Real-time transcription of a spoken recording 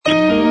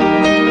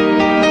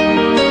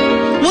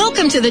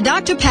to the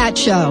Dr. Pat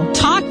Show.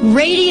 Talk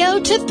radio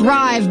to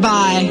thrive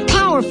by.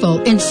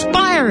 Powerful,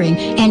 inspiring,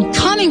 and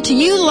coming to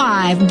you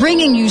live,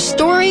 bringing you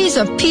stories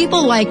of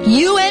people like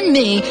you and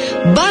me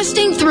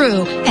busting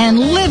through and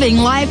living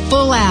life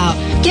full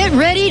out. Get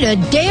ready to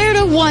dare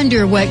to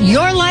wonder what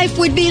your life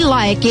would be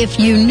like if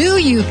you knew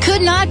you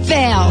could not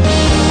fail.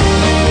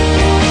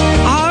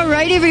 All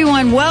right,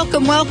 everyone,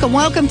 welcome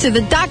to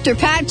the Dr.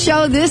 Pat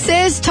Show. This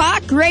is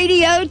Talk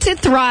Radio to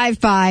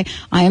Thrive By.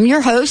 I am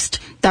your host,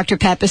 Dr.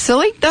 Pat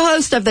Baccili, the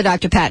host of the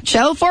Dr. Pat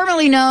Show,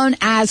 formerly known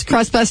as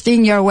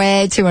Crust-Busting Your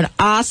Way to an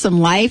Awesome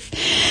Life.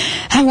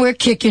 And we're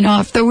kicking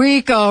off the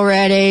week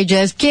already,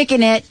 just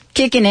kicking it.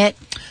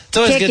 It's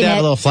always good to have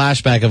a little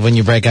flashback of when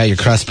you break out your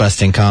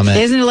crust-busting comment.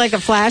 Isn't it like a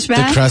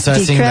flashback? The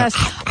crust-busting.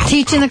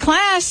 Teaching the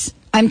class.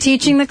 I'm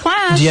teaching the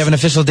class. Do you have an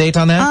official date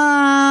on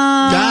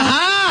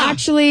that?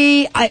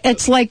 Actually,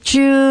 it's like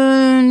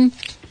June.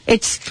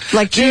 It's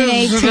like June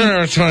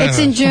 18th. It's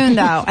in June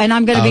though, and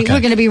we're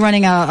going to be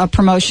running a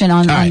promotion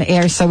on the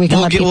air, so we can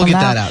let people know. We'll get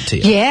that out to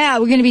you. Yeah,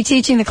 we're going to be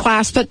teaching the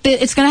class, but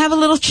it's going to have a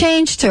little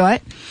change to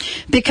it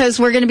because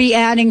we're going to be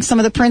adding some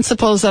of the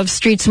principles of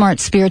street smart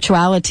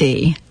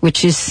spirituality,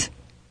 which is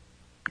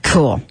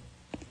cool.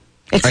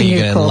 It's Are you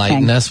going to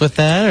enlighten us with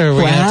that, or are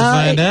we going to have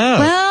to find out?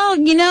 Well,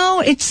 you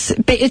know,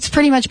 it's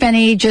pretty much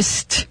been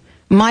just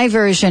my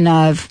version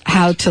of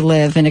how to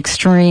live an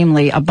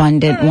extremely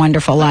abundant,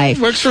 wonderful life.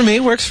 Works for me.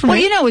 Well,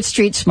 you know what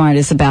Street Smart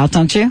is about,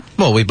 don't you?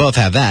 Well, we both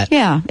have that.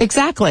 Yeah,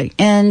 exactly.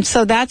 And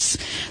so that's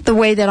the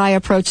way that I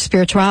approach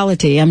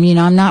spirituality. I mean,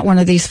 I'm not one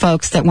of these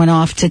folks that went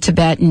off to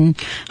Tibet and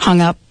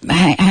hung out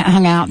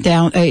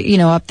down,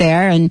 up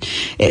there. And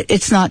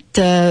it's not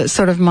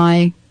sort of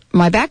my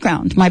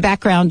background. My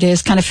background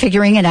is kind of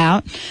figuring it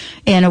out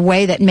in a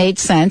way that made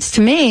sense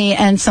to me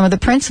and some of the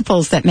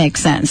principles that make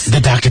sense.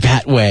 The Dr.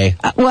 Pat way.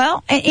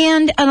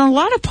 And a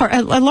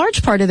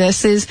large part of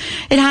this is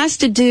it has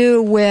to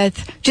do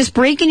with just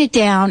breaking it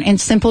down in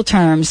simple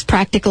terms,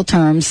 practical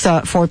terms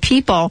for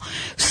people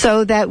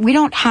so that we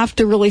don't have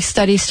to really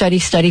study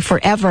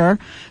forever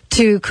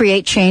to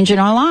create change in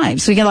our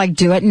lives. We can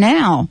do it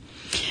now.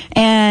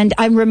 And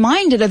I'm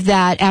reminded of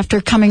that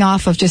after coming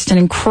off of just an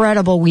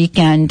incredible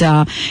weekend,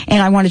 and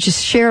I want to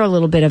just share a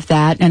little bit of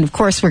that. And of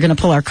course, we're going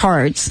to pull our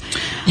cards.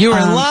 You were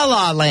in La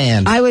La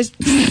Land. I was.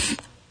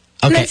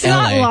 Okay, it's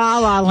not La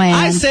La Land.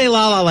 I say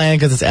La La Land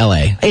because it's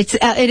L.A. It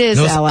is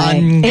L.A.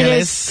 It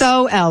is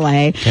so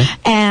L.A. Okay.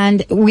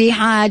 And we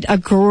had a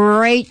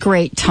great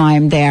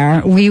time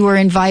there. We were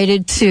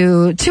invited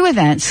to 2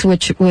 events,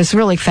 which was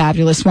really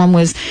fabulous. One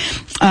was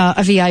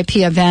a VIP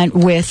event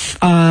with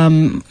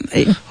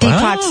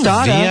Deepak's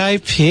daughter.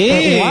 VIP.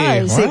 It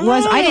was. Wow. It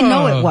was. I didn't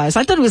know it was.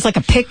 I thought it was like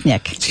a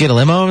picnic. Did you get a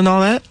limo and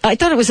all that? I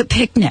thought it was a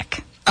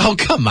picnic. Oh,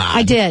 come on.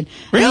 I did.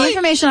 Really? The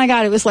information I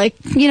got, it was like,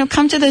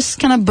 come to this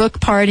kind of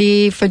book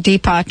party for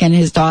Deepak and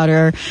his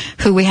daughter,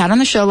 who we had on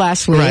the show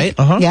last week. Right.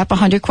 Uh-huh. Yep,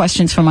 100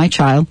 questions for my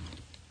child.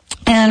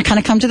 And kind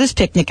of come to this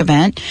picnic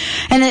event.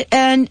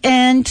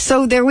 And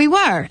so there we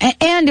were.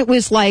 And it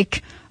was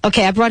like,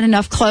 okay, I brought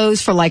enough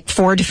clothes for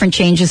 4 different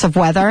changes of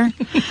weather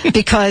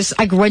because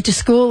I went to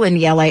school in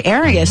the LA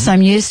area, so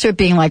I'm used to it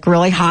being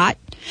really hot.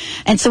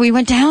 And so we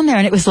went down there,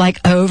 and it was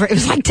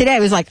today, it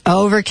was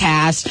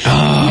overcast,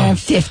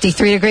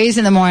 53 degrees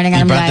in the morning.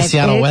 You brought the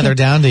Seattle weather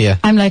down to you.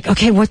 I'm like,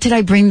 okay, what did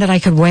I bring that I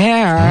could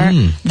wear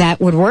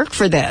that would work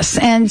for this?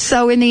 And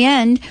so in the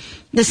end,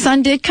 the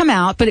sun did come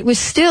out, but it was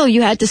still,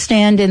 you had to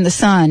stand in the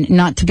sun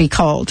not to be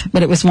cold,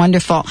 but it was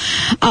wonderful.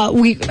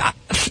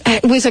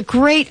 It was a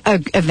great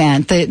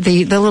event.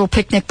 The little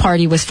picnic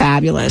party was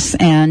fabulous,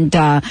 and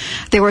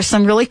there were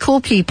some really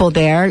cool people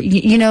there.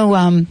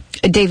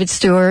 David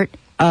Stewart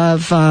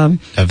of the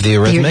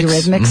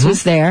Eurythmics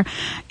was there,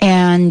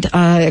 and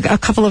a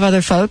couple of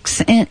other folks,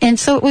 and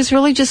so it was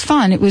really just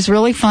fun. It was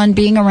really fun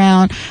being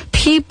around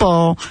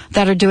people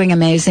that are doing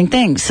amazing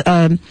things.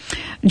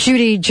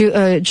 Judy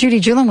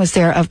Julin was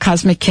there of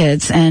Cosmic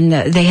Kids, and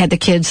they had the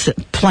kids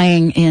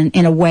playing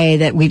in a way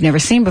that we've never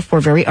seen before,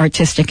 very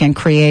artistic and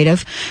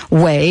creative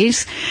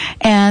ways.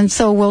 And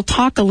so we'll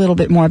talk a little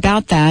bit more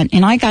about that.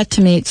 And I got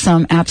to meet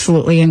some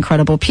absolutely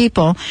incredible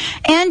people.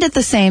 And at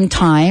the same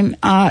time,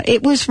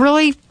 it was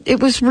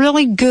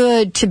really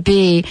good to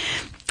be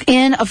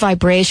in a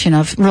vibration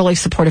of really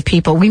supportive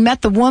people. We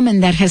met the woman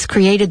that has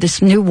created this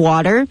new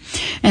water,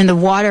 and the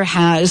water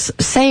has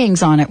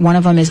sayings on it. One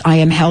of them is, I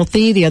am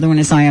healthy. The other one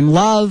is, I am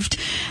loved.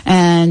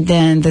 And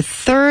then the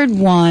third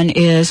one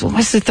is,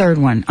 what's the third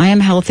one? I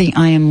am healthy,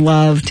 I am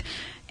loved.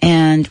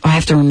 And I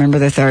have to remember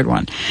the third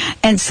one.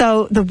 And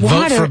so the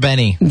water... Vote for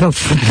Benny. Vote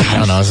for Benny. I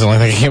don't know. It's the only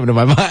thing that came into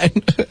my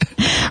mind.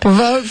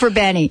 Vote for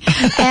Benny.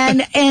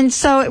 And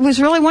so it was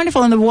really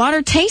wonderful. And the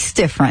water tastes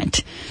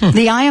different.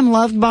 The I Am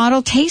Loved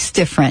bottle tastes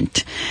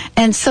different.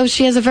 And so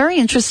she has a very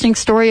interesting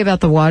story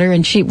about the water.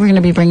 And we're going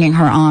to be bringing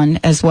her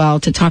on as well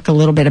to talk a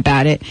little bit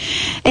about it.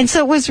 And so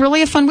it was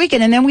really a fun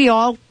weekend. And then we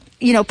all,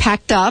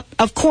 packed up.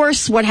 Of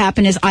course, what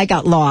happened is I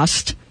got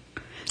lost.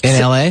 In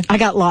L.A.? I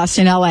got lost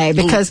in L.A.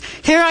 because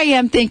here I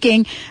am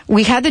thinking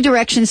we had the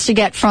directions to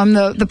get from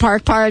the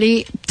park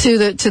party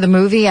to the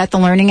movie at the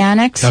Learning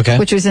Annex, okay,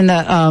 which was in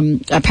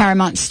the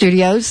Paramount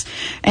Studios.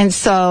 And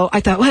so I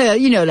thought,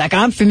 well, like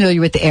I'm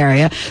familiar with the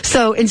area.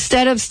 So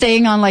instead of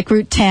staying on like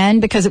Route 10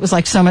 because it was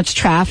like so much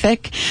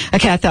traffic,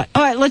 okay, I thought,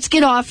 all right, let's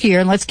get off here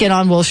and let's get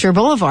on Wilshire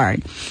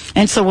Boulevard.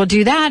 And so we'll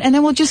do that, and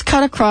then we'll just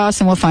cut across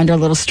and we'll find our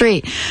little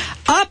street.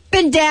 Up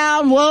and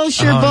down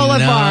Wilshire Boulevard.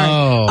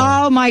 No.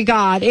 Oh my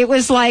God. It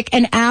was like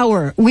an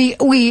hour. We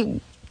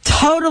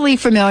totally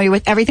familiar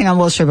with everything on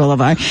Wilshire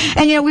Boulevard.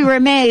 And, we were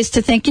amazed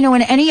to think, in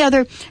any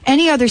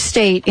other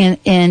state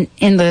in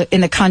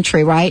the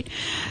country, right?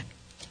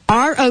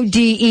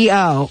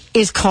 RODEO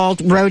is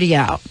called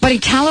rodeo. But in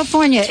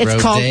California,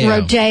 it's called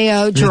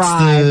Rodeo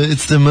Drive.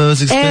 It's the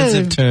most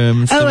expensive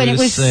term. Oh, and it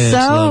was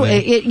so,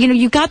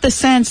 you got the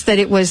sense that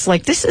it was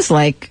like, this is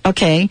like,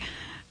 okay,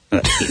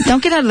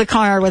 don't get out of the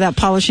car without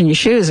polishing your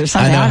shoes or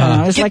something. I don't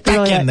know. It was like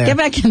really, get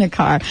back in the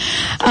car.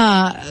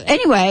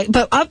 Anyway,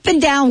 but up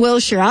and down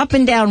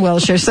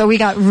Wilshire. So we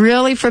got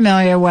really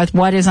familiar with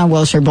what is on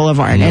Wilshire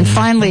Boulevard. Mm-hmm. And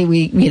finally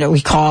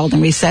we called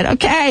and we said,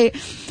 okay,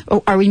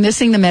 are we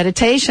missing the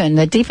meditation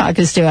that Deepak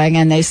is doing?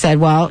 And they said,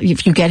 well,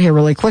 if you get here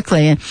really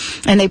quickly,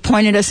 and they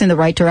pointed us in the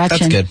right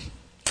direction. That's good.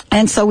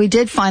 And so we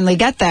did finally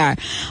get there.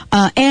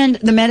 And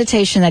the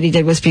meditation that he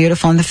did was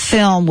beautiful, and the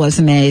film was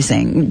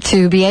amazing.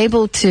 To be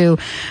able to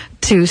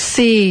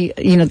see,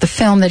 the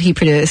film that he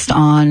produced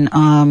on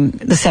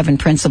the 7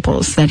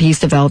 principles that he's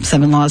developed,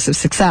 7 laws of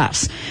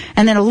success.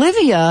 And then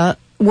Olivia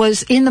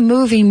was in the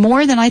movie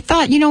more than I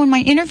thought. In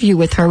my interview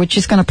with her, which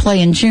is going to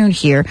play in June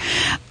here,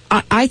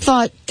 I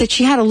thought that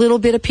she had a little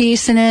bit of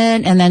piece in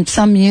it and then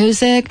some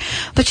music,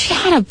 but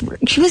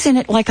she was in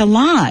it like a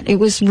lot. It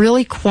was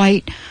really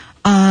quite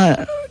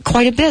a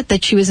bit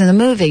that she was in the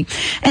movie.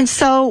 And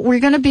so we're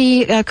going to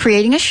be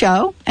creating a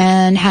show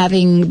and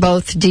having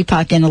both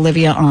Deepak and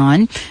Olivia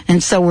on.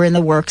 And so we're in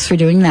the works for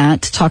doing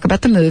that to talk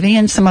about the movie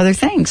and some other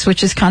things,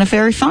 which is kind of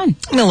very fun.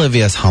 And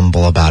Olivia's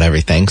humble about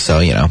everything,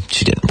 so,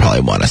 she didn't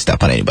probably want to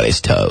step on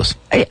anybody's toes.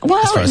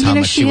 Well, as far as how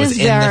much she was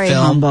in the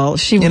film. Humble.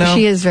 She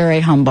is very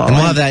humble. And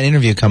we'll have that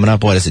interview coming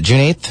up, what is it, June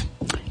 8th?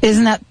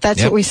 Isn't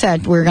that's what we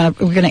said? We're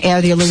gonna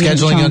air the Olivia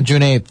scheduling on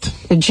June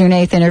 8th. The June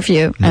 8th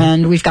interview,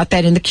 and we've got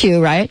that in the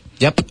queue, right?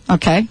 Yep.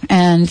 Okay,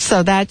 and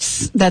so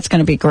that's going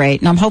to be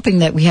great, and I'm hoping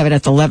that we have it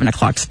at the 11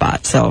 o'clock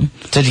spot. So,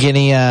 did you get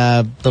any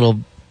little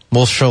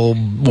Wilshire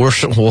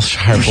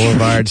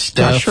Boulevard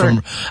stuff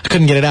from? I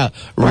couldn't get it out.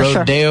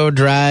 Rodeo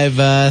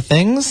Drive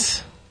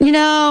things.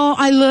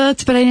 I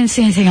looked, but I didn't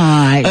see anything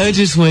I liked. I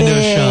just window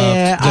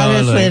shopped.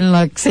 I just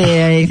didn't see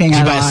anything. Did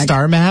you buy a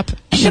star map?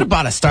 You should have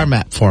bought a star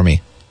map for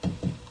me.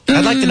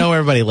 I'd like to know where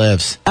everybody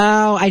lives.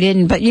 Oh, I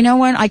didn't. But you know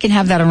what? I can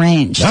have that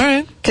arranged. All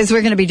right. Because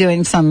we're going to be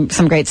doing some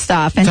great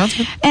stuff. And, sounds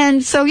good.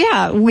 And so,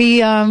 yeah, I'm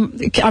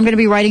going to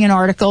be writing an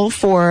article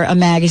for a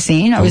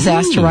magazine. I was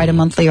asked to write a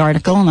monthly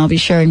article, and I'll be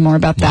sharing more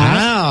about that.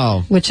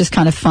 Wow. Which is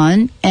kind of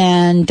fun.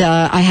 And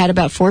I had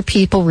about 4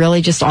 people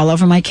really just all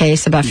over my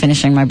case about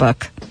finishing my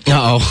book.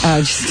 Uh-oh.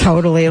 Just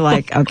totally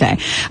like, okay.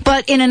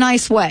 But in a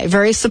nice way.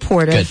 Very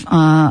supportive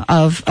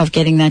of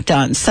getting that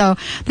done. So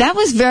that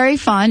was very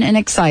fun and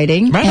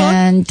exciting. Right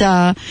on.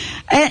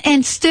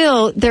 And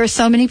still, there are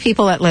so many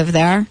people that live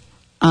there.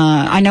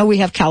 I know we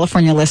have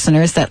California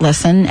listeners that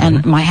listen,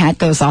 and my hat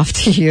goes off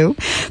to you,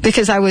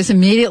 because I was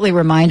immediately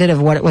reminded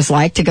of what it was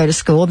like to go to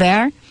school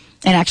there and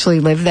actually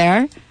live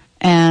there.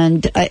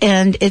 And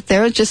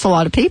there are just a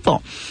lot of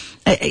people.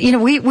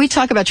 We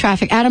talk about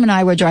traffic. Adam and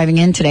I were driving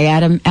in today.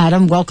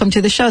 Adam, welcome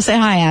to the show. Say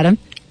hi, Adam.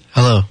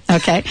 Hello.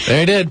 Okay. There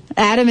he did.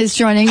 Adam is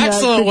joining the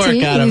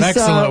team. Adam. He's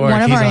Excellent work.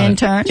 One of our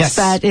interns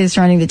that is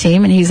running the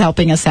team, and he's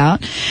helping us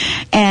out.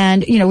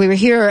 And, we were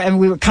here,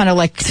 and we were kind of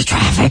like, the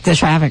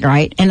traffic,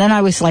 right? And then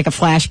I was like a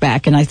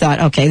flashback, and I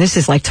thought, okay, this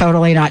is like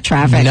totally not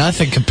traffic.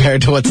 Nothing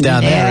compared to what's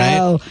down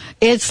there, right?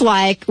 It's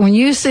like when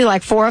you see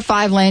like 4 or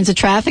 5 lanes of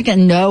traffic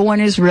and no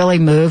one is really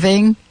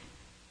moving,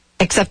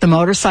 except the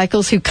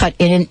motorcycles who cut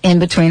in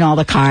between all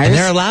the cars. And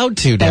they're allowed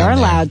to down there. They're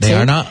allowed to. They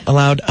are not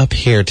allowed up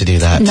here to do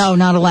that. No,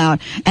 not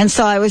allowed. And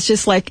so I was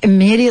just like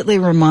immediately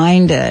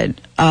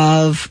reminded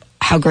of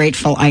how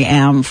grateful I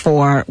am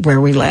for where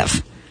we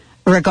live,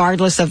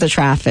 regardless of the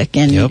traffic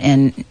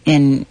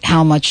and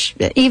how much.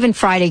 Even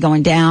Friday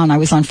going down, I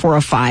was on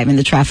 405 and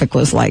the traffic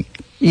was like,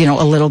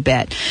 a little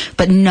bit,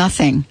 but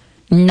nothing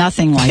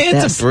like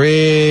this. It's a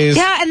breeze.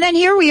 Yeah, and then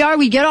here we are.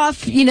 We get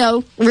off,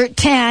 Route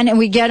 10, and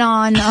we get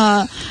on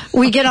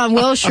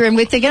Wilshire, and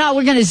we're thinking,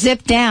 we're going to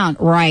zip down.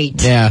 Right.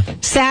 Yeah.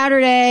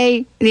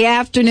 Saturday, the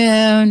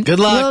afternoon. Good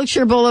luck.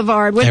 Wilshire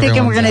Boulevard. We're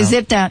thinking we're going to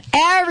zip down.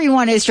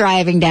 Everyone is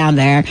driving down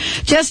there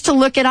just to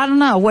look at, I don't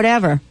know,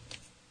 whatever.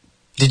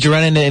 Did you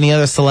run into any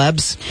other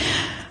celebs?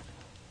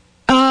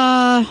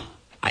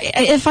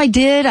 If I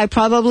did, I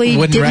probably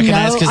wouldn't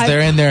recognize because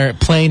they're in their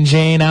plain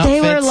Jane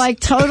outfits. They were like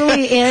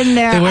totally in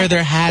there. They wear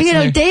their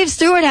hats. Dave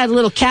Stewart had a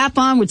little cap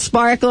on with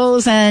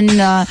sparkles, and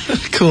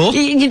cool.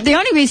 The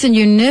only reason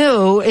you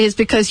knew is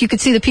because you could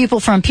see the people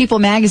from People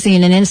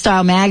Magazine and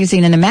InStyle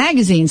Magazine and the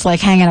magazines like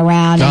hanging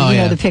around,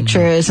 and the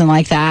pictures and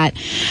like that.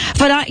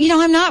 But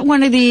I'm not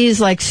one of these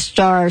like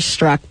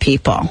starstruck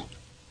people.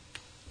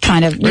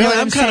 kind of. Really?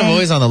 I'm kind of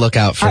always on the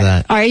lookout for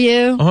that. Are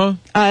you?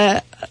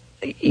 Uh-huh.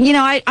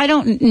 I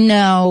don't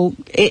know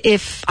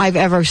if I've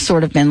ever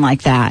sort of been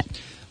like that.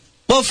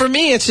 Well, for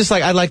me, it's just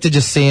like I'd like to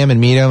just see him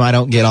and meet him. I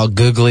don't get all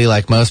googly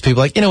like most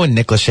people. Like, when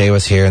Nick Lachey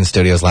was here in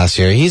studios last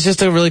year, he's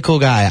just a really cool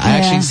guy. I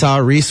actually saw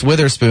Reese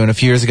Witherspoon a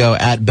few years ago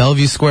at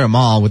Bellevue Square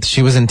Mall.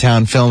 She was in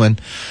town filming.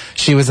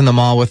 She was in the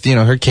mall with,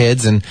 her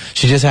kids, and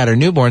she just had her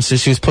newborn, so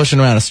she was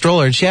pushing around a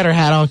stroller, and she had her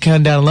hat on kind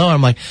of down low. And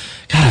I'm like,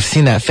 God, I've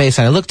seen that face.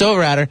 And I looked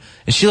over at her,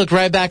 and she looked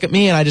right back at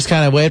me, and I just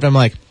kind of waved. I'm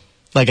like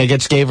I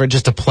just gave her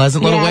just a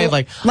pleasant little wave.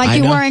 Like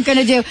you weren't going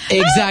to do.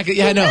 Exactly.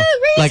 Yeah, I know.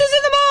 Reese is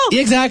in the mall.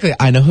 Exactly.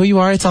 I know who you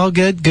are. It's all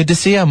good. Good to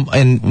see you.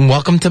 And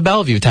welcome to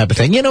Bellevue type of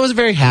thing. It was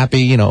very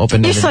happy,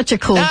 open. You're such a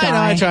cool guy. I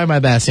know. I try my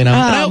best, and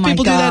I hope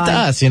people do that to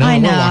us, I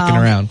know. We're walking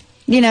around.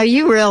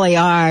 You really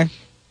are.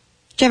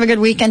 Did you have a good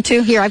weekend,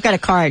 too? Here, I've got a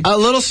card. A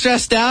little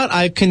stressed out.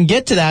 I can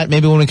get to that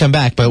maybe when we come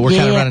back, but we're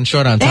kind of running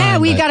short on time. Yeah,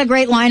 we got a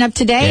great lineup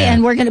today,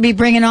 and we're going to be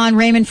bringing on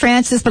Raymond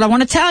Francis. But I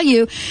want to tell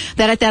you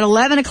that at that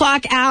 11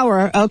 o'clock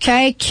hour,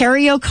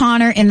 Carrie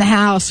O'Connor in the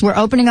house. We're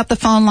opening up the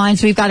phone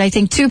lines. We've got, I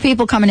think, 2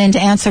 people coming in to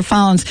answer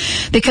phones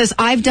because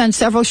I've done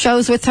several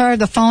shows with her.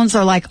 The phones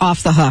are like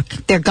off the hook.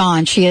 They're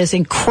gone. She is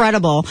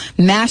incredible,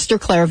 master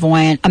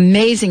clairvoyant,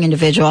 amazing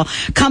individual.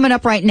 Coming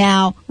up right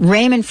now,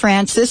 Raymond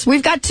Francis.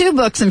 We've got 2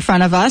 books in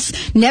front of us.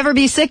 Never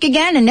Be Sick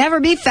Again and Never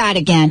Be Fat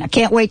Again. I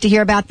can't wait to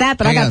hear about that,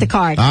 but I got the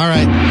card. All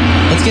right.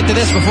 Let's get to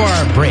this before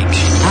our break.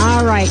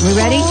 All right. We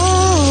ready?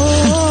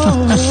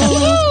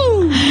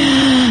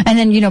 And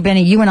then,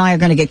 Benny, you and I are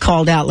going to get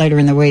called out later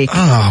in the week.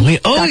 Oh, we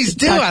always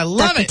do. I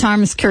love Dr. it.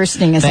 Thomas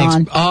Kirsting is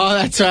on. Oh,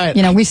 that's right.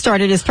 We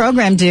started his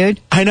program, dude.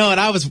 I know, and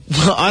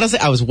honestly,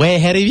 I was way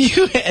ahead of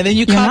you, and then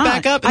you caught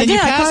back up, and then you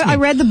passed me. I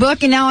read the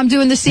book, and now I'm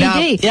doing the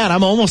CD. Now, and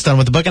I'm almost done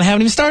with the book, and I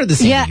haven't even started the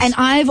CD. Yeah, and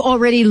I've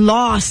already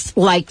lost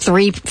like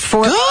 3 or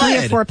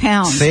 4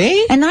 pounds.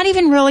 See? And not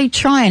even really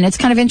trying. It's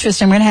kind of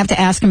interesting. We're going to have to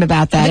ask him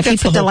about that. If he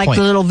put the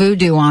little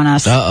voodoo on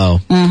us. Uh-oh.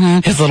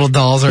 Mm-hmm. His little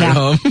dolls are at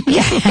home.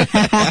 Yeah.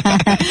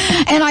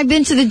 And I've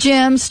been to the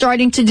gym,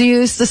 starting to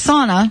use the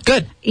sauna.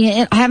 Good.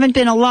 I haven't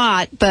been a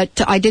lot,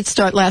 but I did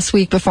start last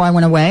week before I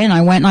went away, and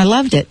I went and I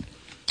loved it.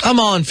 I'm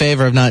all in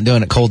favor of not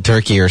doing it cold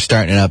turkey or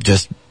starting it up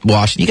just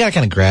washing. You got to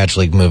kind of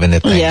gradually move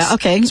into things. Yeah,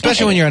 okay.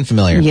 Especially when you're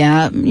unfamiliar.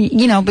 Yeah,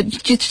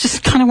 but you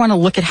just kind of want to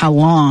look at how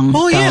long.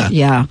 Oh, yeah.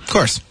 Yeah. Of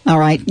course. All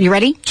right. You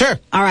ready? Sure.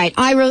 All right.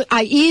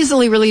 I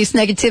easily release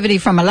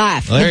negativity from my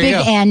life. Well, the big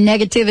N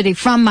negativity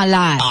from my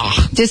life.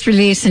 Just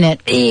releasing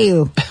it.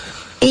 Ew.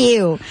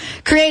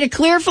 Create a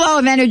clear flow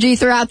of energy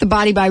throughout the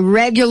body by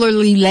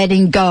regularly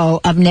letting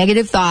go of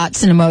negative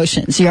thoughts and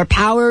emotions. Your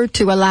power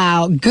to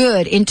allow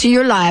good into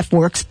your life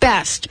works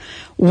best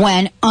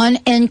when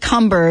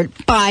unencumbered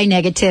by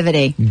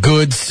negativity.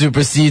 Good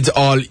supersedes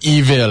all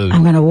evil.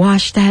 I'm going to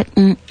wash that.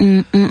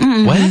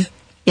 What?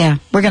 Yeah,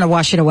 we're going to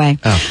wash it away.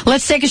 Oh.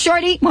 Let's take a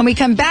shorty. When we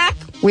come back,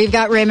 we've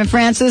got Raymond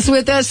Francis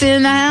with us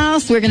in the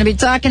house. We're going to be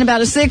talking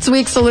about a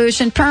 6-week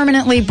solution,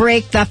 permanently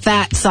break the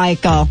fat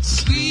cycle.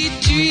 Sweet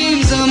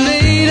dreams are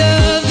made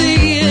of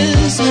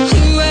these.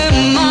 Who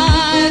am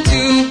I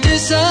to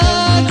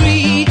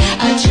disagree?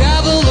 I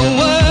travel the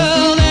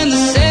world and the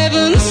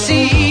 7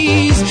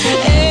 seas.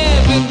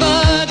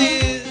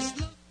 Everybody's...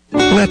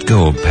 Let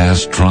go of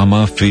past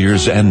trauma,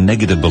 fears, and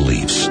negative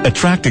beliefs.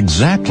 Attract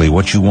exactly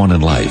what you want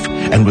in life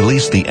and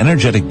release the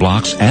energetic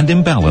blocks and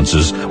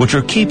imbalances which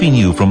are keeping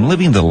you from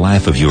living the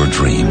life of your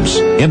dreams.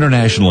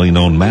 Internationally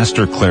known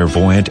master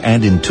clairvoyant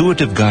and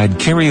intuitive guide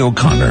Carrie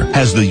O'Connor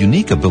has the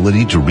unique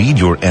ability to read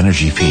your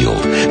energy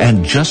field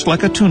and, just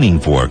like a tuning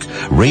fork,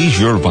 raise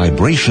your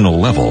vibrational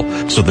level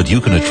so that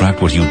you can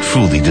attract what you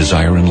truly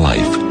desire in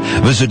life.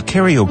 Visit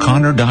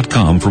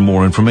CarrieO'Connor.com for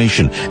more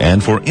information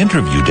and for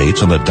interview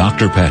dates on the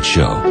Dr. Pat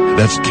Show.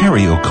 That's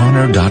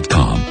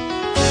CarrieO'Connor.com.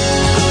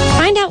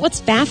 Find out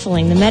what's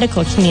baffling the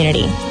medical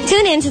community.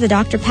 Tune in to the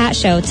Dr. Pat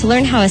Show to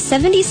learn how a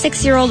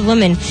 76-year-old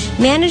woman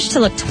managed to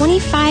look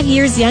 25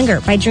 years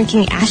younger by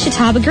drinking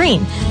Ashitaba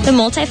Green, the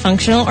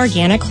multifunctional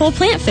organic whole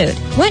plant food.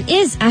 What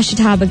is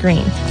Ashitaba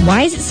Green?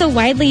 Why is it so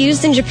widely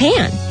used in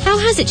Japan? How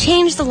has it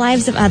changed the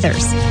lives of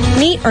others?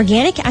 Meet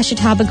organic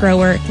Ashitaba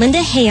grower Linda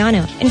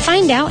Hayano and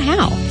find out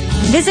how.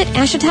 Visit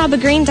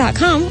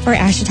ashitabagreen.com or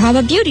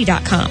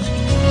ashitababeauty.com.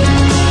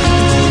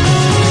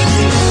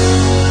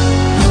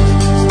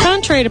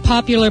 Contrary to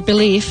popular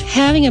belief,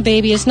 having a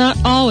baby is not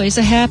always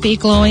a happy,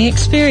 glowing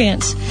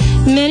experience.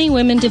 Many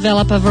women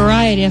develop a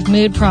variety of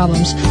mood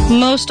problems,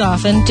 most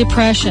often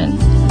depression.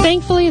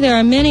 Thankfully, there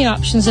are many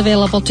options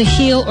available to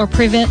heal or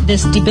prevent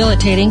this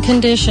debilitating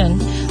condition.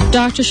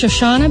 Dr.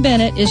 Shoshana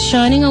Bennett is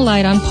shining a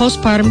light on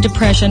postpartum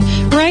depression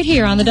right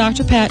here on the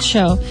Dr. Pat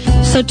Show.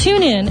 So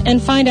tune in and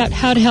find out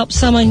how to help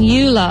someone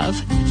you love.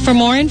 For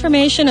more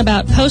information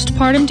about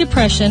postpartum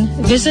depression,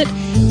 visit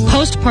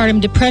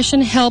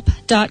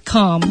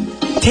postpartumdepressionhelp.com.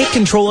 Take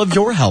control of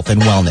your health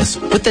and wellness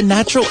with the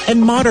natural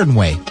and modern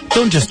way.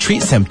 Don't just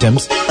treat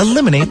symptoms,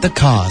 eliminate the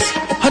cause.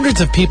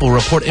 Hundreds of people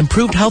report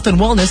improved health and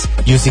wellness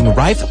using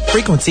Rife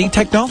frequency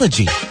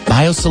technology.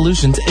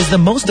 BioSolutions is the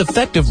most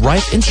effective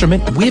Rife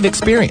instrument we've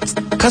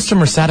experienced.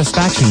 Customer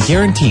satisfaction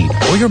guaranteed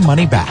or your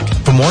money back.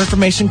 For more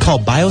information, call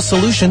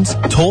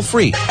BioSolutions toll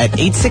free at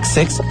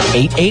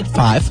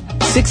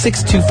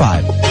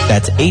 866-885-6625.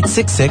 That's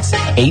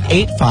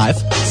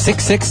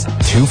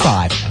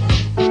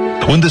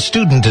 866-885-6625. When the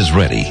student is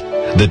ready,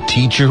 the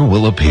teacher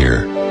will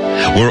appear.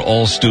 We're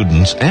all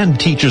students and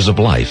teachers of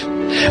life.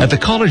 At the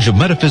College of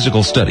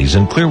Metaphysical Studies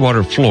in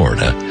Clearwater,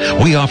 Florida,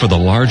 we offer the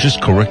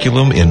largest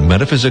curriculum in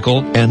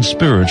metaphysical and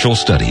spiritual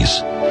studies.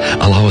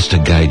 Allow us to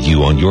guide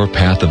you on your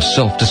path of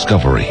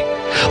self-discovery.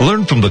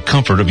 Learn from the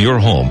comfort of your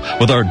home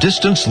with our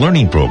distance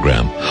learning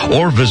program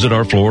or visit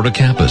our Florida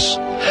campus.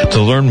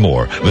 To learn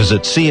more,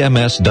 visit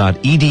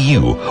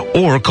cms.edu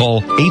or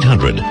call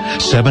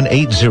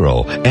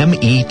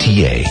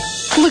 800-780-META.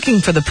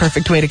 Looking for the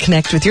perfect way to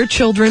connect with your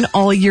children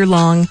all year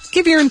long?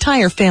 Give your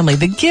entire family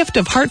the gift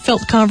of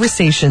heartfelt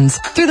conversations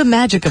through the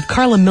magic of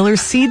Carla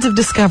Miller's Seeds of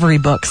Discovery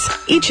books.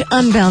 Each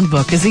Unbound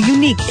book is a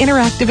unique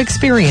interactive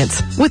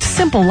experience with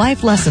simple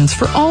life lessons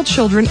for all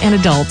children and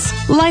adults.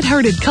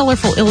 Lighthearted,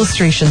 colorful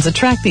illustrations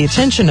attract the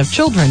attention of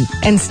children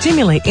and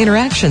stimulate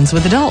interactions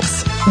with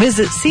adults.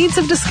 Visit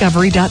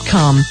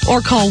seedsofdiscovery.com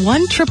or call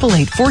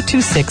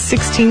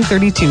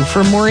 1-888-426-1632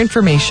 for more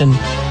information.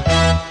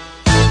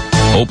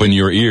 Open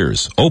your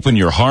ears, open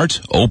your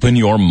heart, open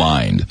your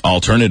mind.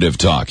 Alternative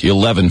Talk,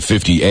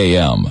 1150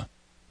 AM.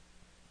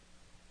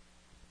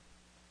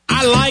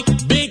 I like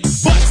big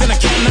butts and I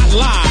cannot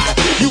lie.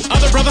 You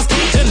other brothers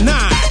can't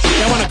deny.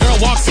 That when a girl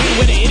walks in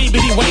with an itty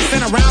bitty waist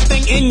and a round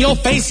thing in your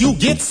face, you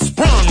get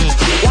sprung.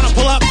 Wanna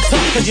pull up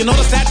tough cause you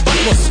notice that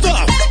butt was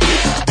stuffed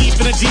deep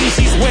in the jeans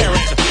she's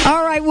wearing.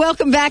 All right,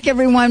 welcome back,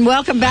 everyone.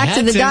 Welcome back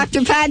to the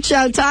Dr. Pat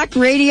Show. Talk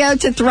radio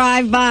to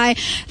thrive by.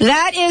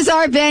 That is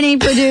our Benny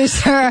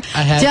producer,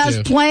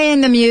 just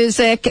playing the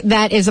music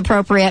that is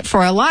appropriate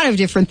for a lot of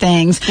different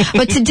things.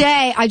 But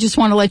today, I just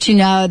want to let you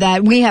know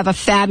that we have a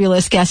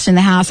fabulous guest in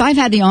the house. I've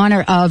had the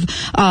honor of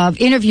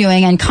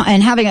interviewing and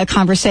having a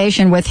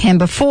conversation with him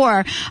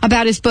before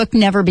about his book,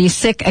 Never Be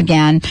Sick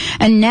Again.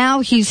 And now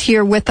he's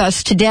here with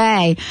us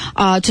today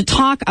to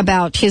talk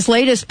about his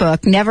latest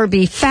book, Never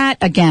Be Fat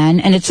Again.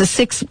 And it's a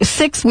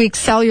six-week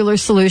cellular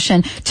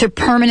solution to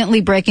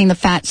permanently breaking the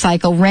fat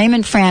cycle.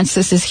 Raymond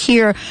Francis is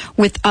here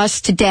with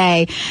us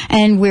today,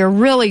 and we're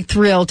really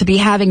thrilled to be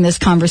having this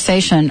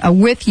conversation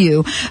with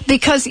you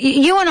because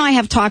you and I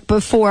have talked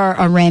before,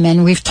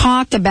 Raymond. We've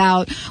talked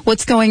about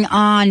what's going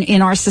on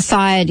in our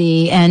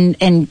society and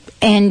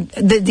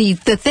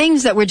the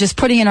things that we're just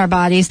putting in our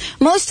bodies,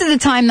 most of the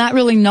time not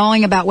really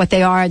knowing about what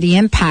they are, the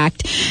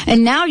impact.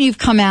 And now you've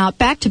come out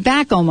back to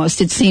back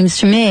almost, it seems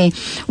to me,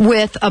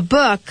 with a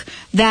book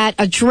that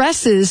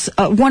addresses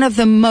one of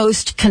the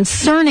most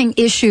concerning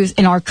issues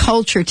in our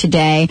culture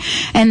today,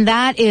 and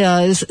that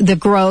is the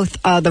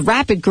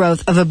rapid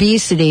growth of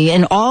obesity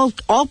in all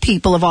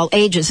people of all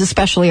ages,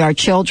 especially our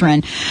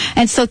children.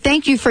 And so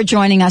thank you for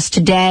joining us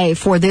today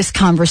for this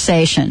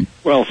conversation.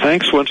 Well,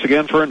 thanks once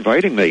again for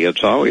inviting me.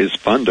 It's always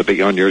fun to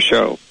be on your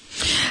show.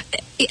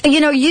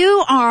 You know,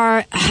 you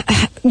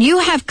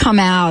have come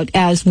out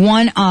as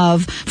one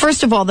of,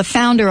 first of all, the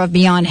founder of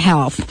Beyond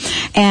Health,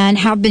 and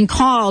have been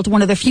called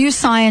one of the few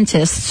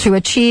scientists to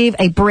achieve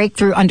a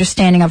breakthrough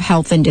understanding of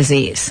health and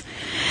disease.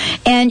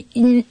 And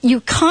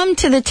you come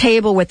to the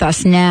table with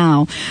us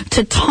now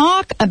to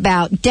talk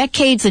about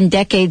decades and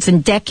decades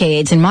and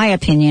decades, in my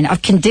opinion,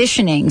 of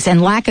conditionings and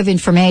lack of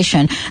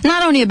information,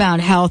 not only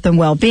about health and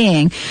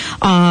well-being,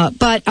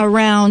 but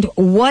around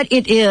what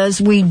it is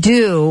we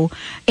do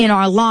in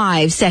our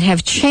lives that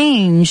have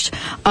changed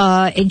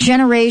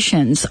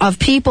generations of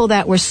people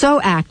that were so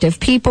active,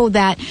 people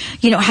that,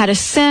 had a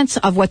sense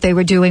of what they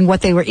were doing,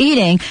 what they were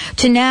eating,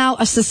 to now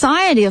a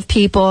society of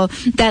people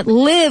that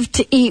live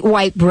to eat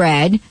white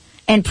bread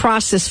and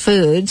processed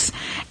foods.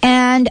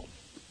 And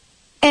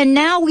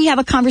now we have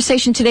a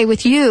conversation today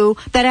with you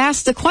that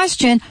asks the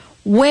question,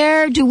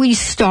 where do we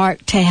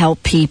start to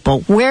help people?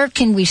 Where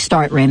can we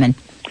start, Raymond?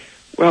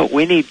 Well,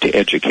 we need to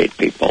educate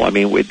people. I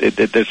mean,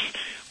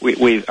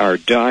 our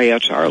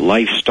diets, our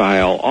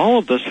lifestyle, all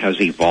of this has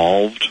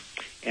evolved,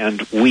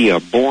 and we are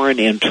born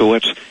into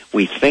it.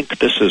 We think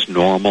this is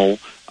normal,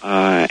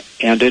 and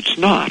it's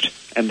not.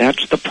 And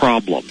that's the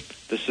problem.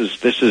 This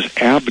is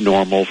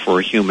abnormal for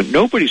a human.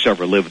 Nobody's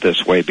ever lived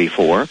this way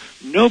before.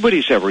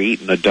 Nobody's ever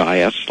eaten a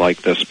diet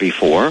like this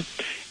before.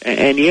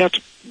 And yet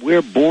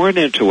we're born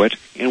into it,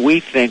 and we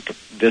think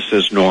this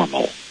is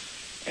normal.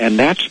 And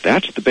that's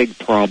the big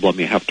problem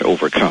you have to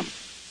overcome.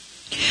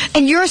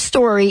 And your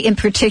story in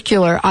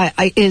particular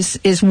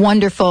is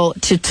wonderful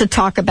to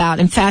talk about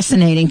and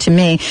fascinating to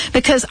me,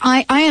 because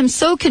I am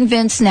so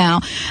convinced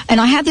now, and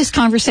I had this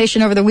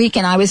conversation over the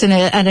weekend. I was at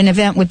an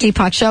event with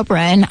Deepak Chopra,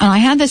 and I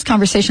had this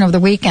conversation over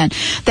the weekend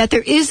that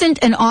there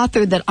isn't an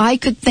author that I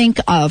could think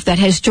of that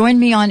has joined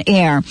me on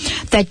air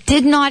that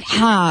did not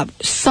have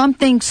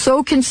something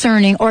so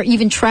concerning or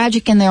even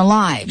tragic in their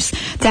lives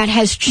that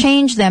has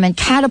changed them and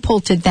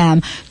catapulted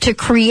them to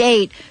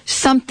create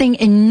something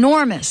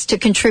enormous to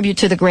contribute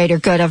to the greater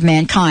good of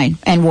mankind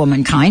and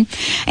womankind.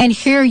 And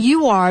here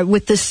you are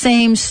with the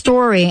same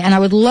story, and I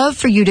would love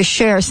for you to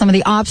share some of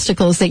the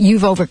obstacles that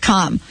you've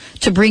overcome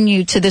to bring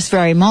you to this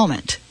very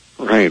moment.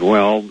 Right.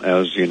 Well,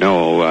 as you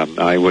know,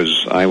 I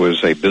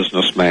was a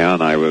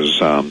businessman. I was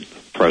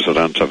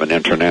president of an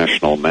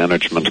international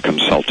management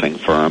consulting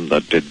firm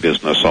that did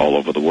business all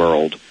over the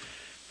world.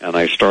 And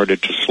I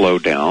started to slow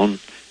down,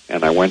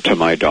 and I went to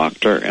my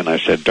doctor, and I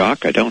said,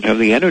 "Doc, I don't have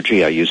the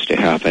energy I used to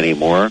have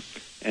anymore."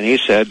 And he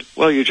said,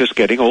 "Well, you're just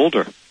getting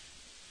older."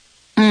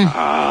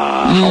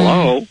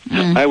 Hello?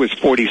 I was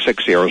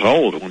 46 years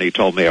old when he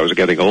told me I was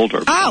getting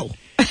older. Oh!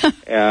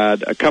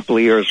 And a couple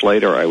of years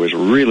later, I was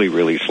really,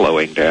 really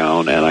slowing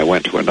down, and I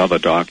went to another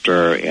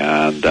doctor,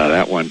 and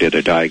that one did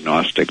a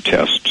diagnostic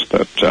test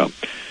that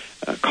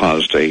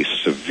caused a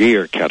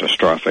severe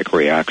catastrophic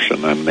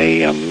reaction in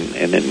me. And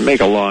to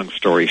make a long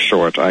story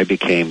short, I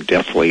became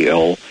deathly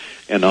ill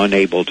and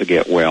unable to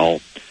get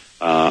well.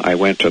 I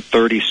went to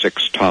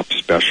 36 top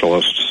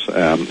specialists,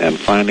 and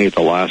finally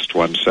the last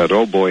one said,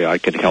 "Oh boy, I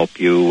can help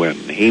you,"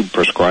 and he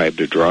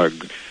prescribed a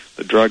drug.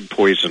 The drug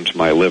poisoned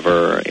my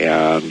liver,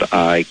 and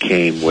I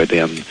came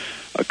within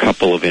a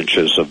couple of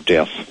inches of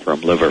death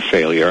from liver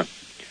failure.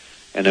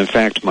 And in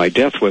fact, my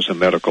death was a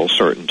medical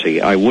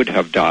certainty. I would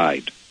have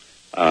died,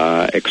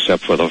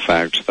 except for the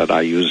fact that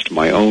I used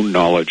my own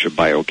knowledge of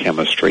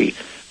biochemistry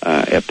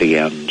at the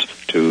end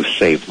to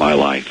save my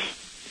life.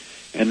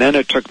 And then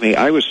it took me,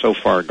 I was so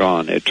far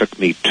gone, it took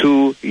me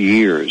 2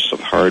 years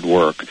of hard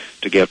work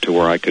to get to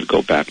where I could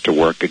go back to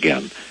work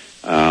again.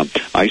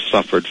 I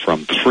suffered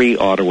from 3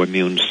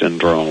 autoimmune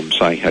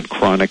syndromes. I had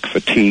chronic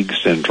fatigue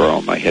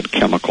syndrome. I had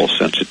chemical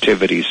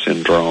sensitivity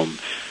syndrome.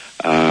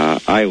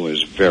 I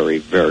was very,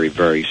 very,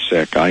 very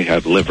sick. I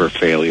had liver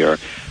failure.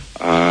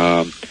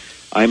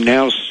 I'm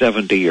now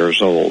 70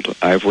 years old.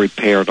 I've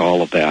repaired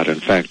all of that. In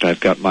fact, I've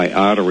got my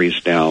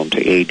arteries down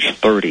to age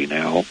 30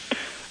 now.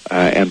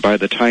 And by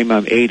the time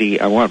I'm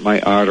 80, I want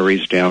my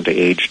arteries down to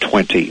age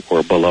 20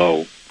 or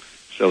below.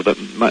 So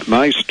that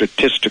my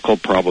statistical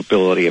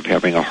probability of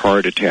having a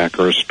heart attack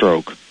or a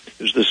stroke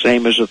is the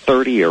same as a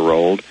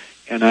 30-year-old,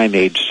 and I'm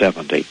age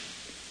 70.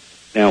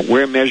 Now,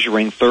 we're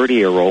measuring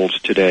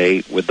 30-year-olds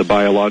today with the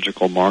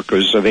biological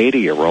markers of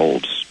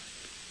 80-year-olds.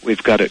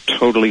 We've got it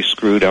totally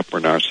screwed up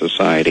in our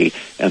society,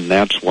 and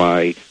that's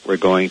why we're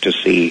going to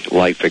see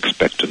life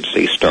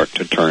expectancy start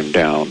to turn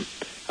down.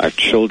 Our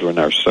children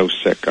are so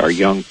sick. Our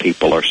young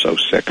people are so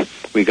sick.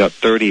 We got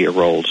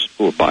 30-year-olds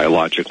who are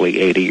biologically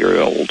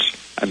 80-year-olds.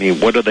 I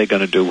mean, what are they going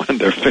to do when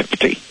they're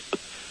 50?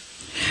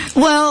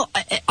 Well,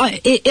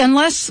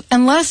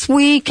 unless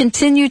we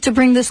continue to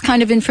bring this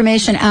kind of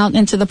information out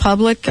into the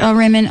public,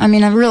 Raymond, I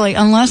mean, really,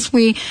 unless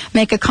we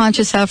make a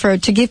conscious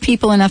effort to give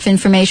people enough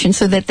information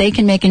so that they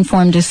can make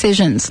informed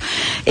decisions,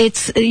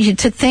 it's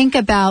to think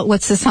about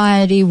what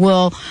society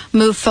will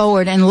move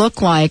forward and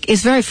look like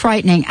is very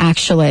frightening,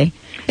 actually.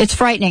 It's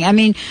frightening. I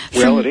mean...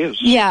 Well, it is.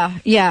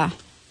 Yeah.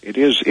 It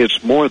is.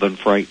 It's more than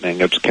frightening.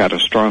 It's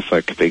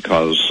catastrophic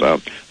because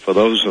for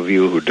those of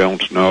you who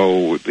don't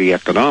know the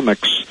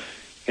economics,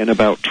 in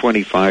about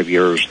 25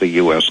 years, the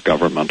U.S.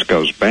 government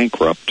goes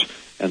bankrupt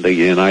and the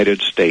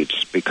United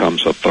States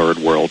becomes a third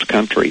world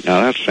country.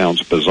 Now, that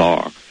sounds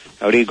bizarre.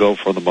 How do you go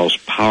from the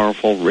most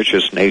powerful,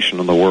 richest nation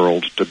in the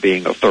world to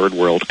being a third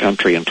world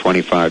country in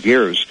 25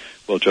 years?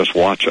 Well, just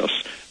watch us.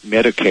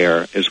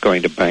 Medicare is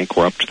going to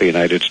bankrupt the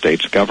United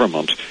States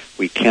government.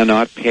 We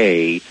cannot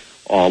pay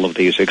all of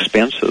these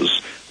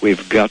expenses.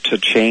 We've got to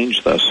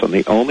change this, and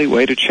the only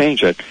way to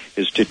change it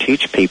is to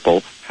teach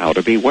people how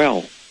to be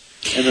well.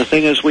 And the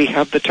thing is, we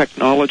have the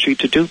technology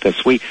to do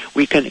this. We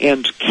can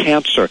end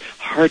cancer,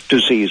 heart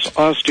disease,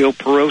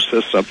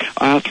 osteoporosis,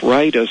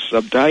 arthritis,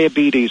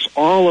 diabetes.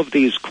 All of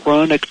these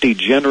chronic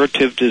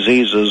degenerative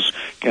diseases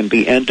can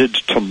be ended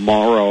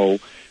tomorrow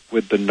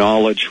with the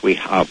knowledge we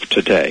have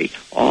today.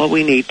 All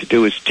we need to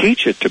do is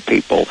teach it to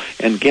people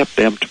and get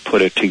them to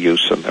put it to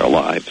use in their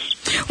lives.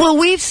 Well,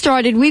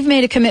 we've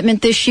made a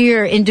commitment this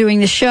year in doing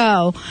the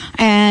show,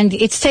 and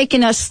it's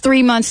taken us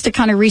 3 months to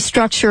kind of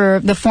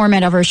restructure the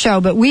format of our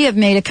show, but we have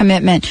made a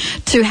commitment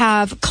to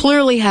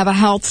clearly have a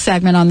health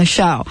segment on the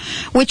show,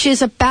 which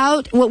is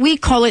about what we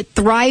call it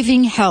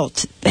thriving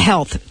health,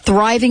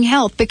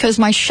 because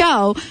my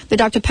show, the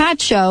Dr. Pat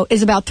Show,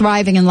 is about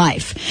thriving in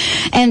life.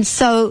 And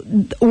so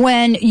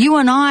when you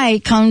and I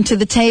come to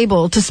the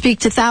table to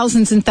speak to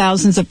thousands and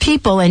thousands of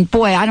people, and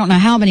boy, I don't know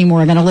how many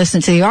more are going to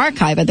listen to the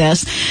archive of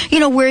this,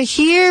 we're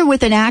here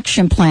with an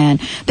action plan,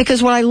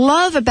 because what I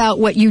love about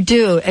what you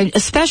do,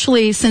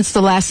 especially since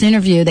the last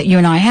interview that you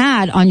and I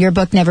had on your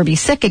book, Never Be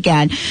Sick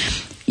Again,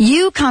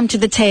 you come to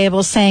the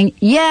table saying,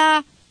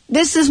 yeah,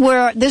 this is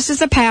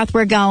the path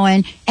we're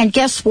going, and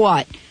guess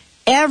what?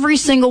 every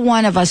single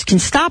one of us can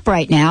stop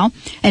right now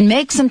and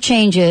make some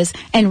changes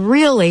and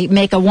really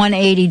make a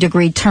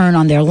 180-degree turn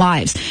on their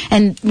lives.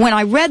 And when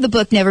I read the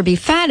book, Never Be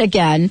Fat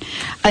Again,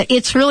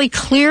 it's really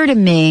clear to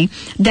me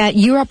that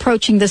you're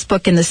approaching this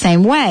book in the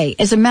same way.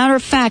 As a matter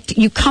of fact,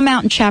 you come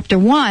out in chapter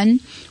 1,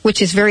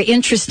 which is very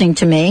interesting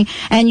to me,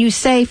 and you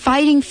say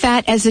fighting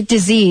fat as a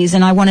disease.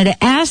 And I wanted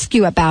to ask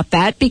you about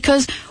that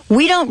because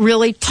we don't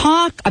really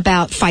talk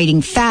about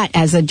fighting fat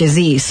as a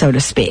disease, so to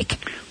speak.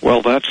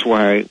 Well, that's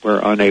why we're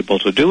unable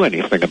to do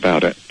anything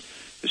about it.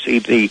 You see,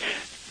 the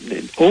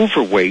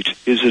overweight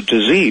is a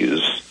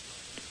disease,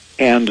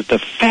 and the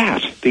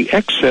fat, the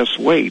excess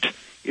weight,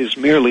 is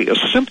merely a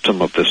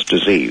symptom of this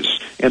disease.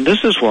 And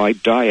this is why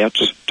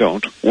diets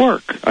don't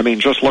work. I mean,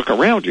 just look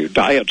around you.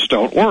 Diets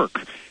don't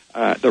work.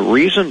 The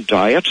reason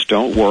diets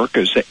don't work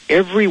is that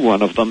every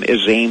one of them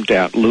is aimed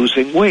at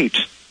losing weight.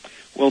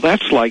 Well,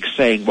 that's like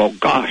saying, well,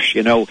 gosh,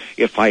 you know,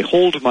 if I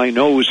hold my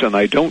nose and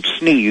I don't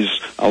sneeze,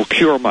 I'll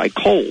cure my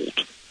cold.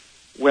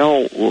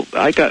 Well,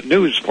 I got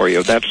news for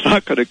you. That's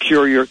not going to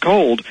cure your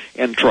cold,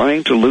 and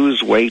trying to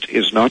lose weight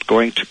is not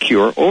going to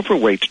cure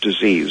overweight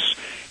disease.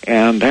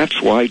 And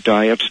that's why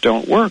diets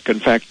don't work. In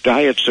fact,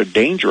 diets are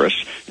dangerous.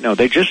 You know,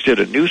 they just did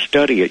a new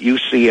study at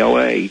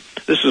UCLA.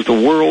 This is the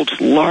world's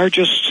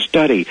largest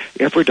study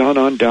ever done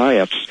on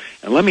diets.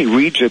 And let me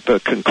read you the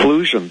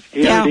conclusion.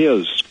 Here it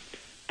is.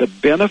 The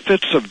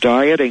benefits of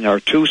dieting are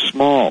too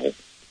small,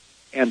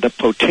 and the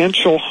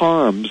potential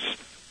harms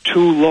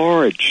too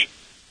large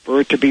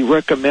for it to be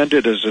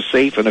recommended as a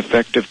safe and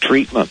effective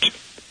treatment.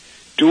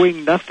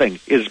 Doing nothing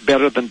is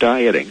better than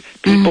dieting.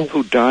 People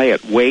who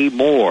diet weigh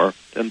more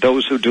than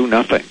those who do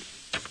nothing.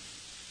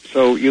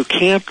 So you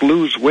can't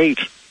lose weight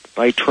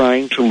by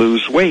trying to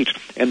lose weight.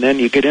 And then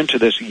you get into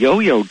this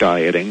yo-yo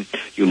dieting.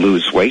 You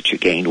lose weight, you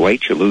gain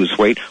weight, you lose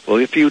weight. Well,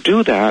 if you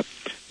do that,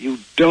 you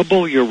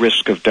double your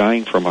risk of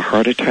dying from a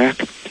heart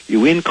attack.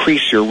 You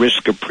increase your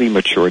risk of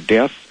premature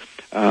death.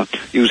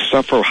 You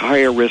suffer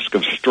higher risk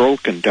of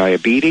stroke and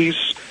diabetes.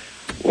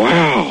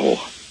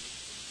 Wow.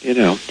 You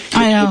know, it's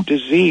a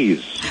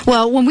disease.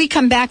 Well, when we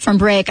come back from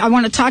break, I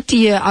want to talk to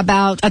you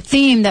about a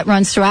theme that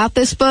runs throughout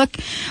this book.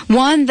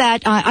 One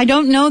that I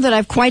don't know that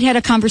I've quite had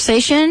a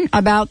conversation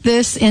about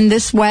this in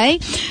this way.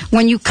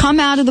 When you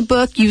come out of the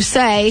book, you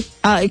say,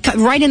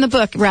 right in the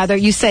book, rather,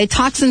 you say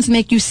toxins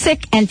make you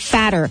sick and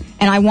fatter.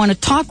 And I want to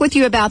talk with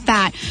you about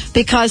that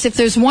because if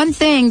there's one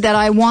thing that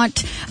I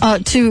want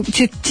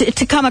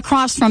to come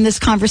across from this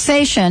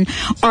conversation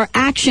are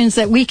actions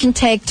that we can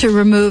take to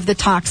remove the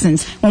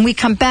toxins. When we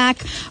come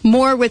back,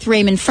 more with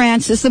Raymond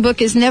Francis. The book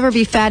is Never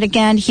Be Fat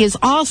Again. He is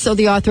also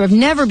the author of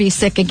Never Be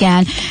Sick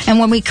Again. And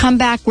when we come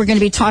back, we're going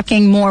to be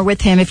talking more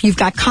with him. If you've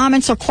got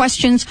comments or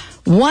questions,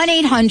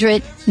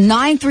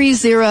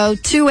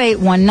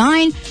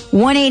 1-800-930-2819,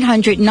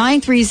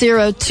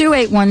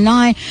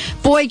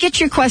 1-800-930-2819. Boy, get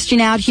your question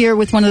out here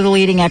with one of the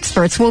leading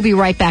experts. We'll be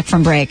right back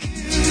from break.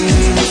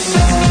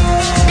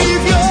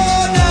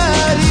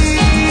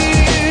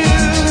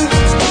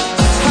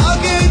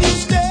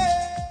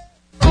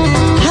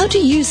 How do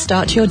you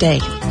start your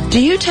day? Do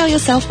you tell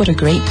yourself what a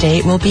great day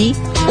it will be?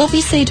 What we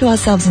say to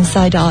ourselves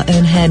inside our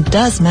own head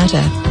does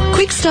matter.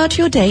 Quick start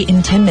your day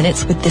in 10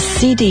 minutes with this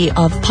CD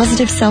of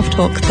positive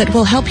self-talk that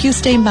will help you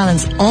stay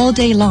balanced all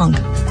day long.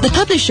 The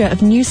publisher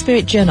of New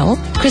Spirit Journal,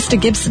 Krista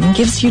Gibson,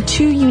 gives you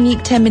 2 unique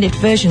 10-minute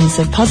versions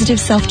of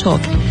positive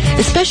self-talk,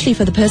 especially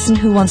for the person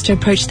who wants to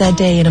approach their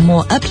day in a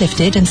more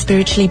uplifted and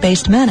spiritually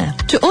based manner.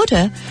 To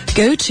order,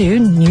 go to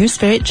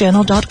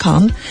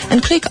newspiritjournal.com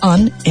and click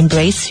on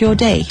Embrace Your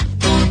Day.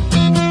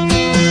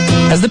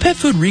 Has the pet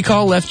food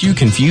recall left you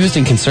confused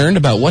and concerned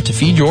about what to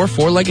feed your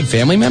 4-legged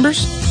family members?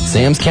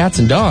 Sam's Cats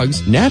and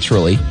Dogs,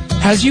 naturally,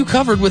 has you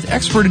covered with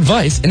expert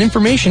advice and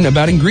information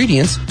about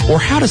ingredients or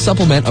how to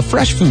supplement a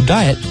fresh food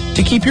diet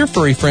to keep your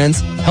furry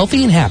friends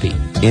healthy and happy.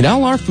 And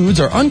all our foods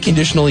are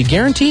unconditionally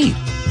guaranteed.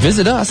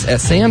 Visit us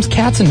at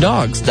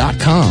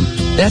samscatsanddogs.com.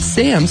 That's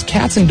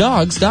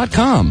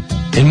samscatsanddogs.com.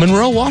 In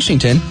Monroe,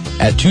 Washington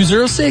at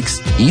 206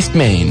 East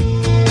Main.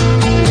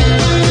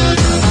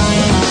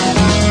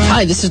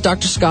 Hi, this is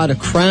Dr. Scott of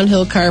Crown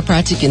Hill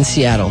Chiropractic in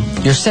Seattle,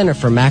 your center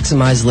for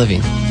maximized living.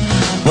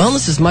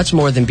 Wellness is much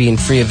more than being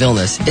free of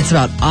illness. It's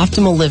about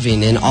optimal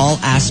living in all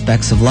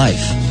aspects of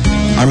life.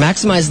 Our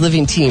Maximized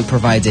Living team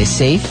provides a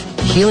safe,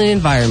 healing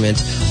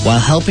environment while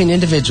helping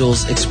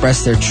individuals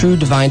express their true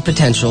divine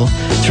potential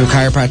through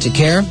chiropractic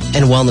care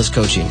and wellness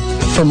coaching.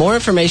 For more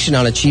information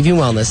on achieving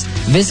wellness,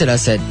 visit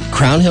us at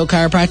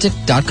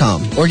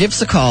crownhillchiropractic.com or give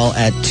us a call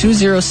at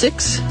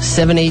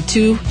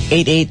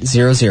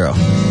 206-782-8800.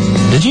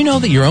 Did you know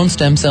that your own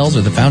stem cells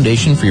are the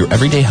foundation for your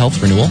everyday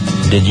health renewal?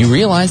 Did you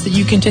realize that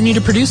you continue to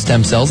produce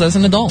stem cells as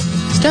an adult?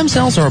 Stem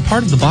cells are a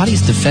part of the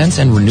body's defense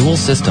and renewal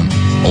system,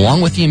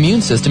 along with the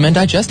immune system and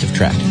digestive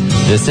tract.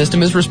 This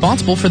system is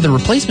responsible for the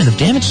replacement of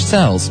damaged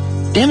cell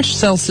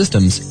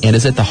systems, and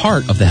is at the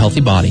heart of the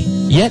healthy body.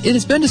 Yet it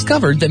has been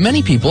discovered that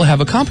many people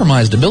have a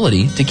compromised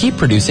ability to keep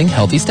producing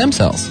healthy stem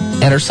cells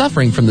and are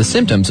suffering from the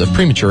symptoms of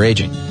premature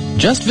aging.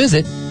 Just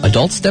visit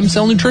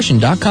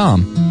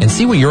adultstemcellnutrition.com and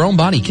see what your own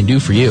body can do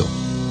for you.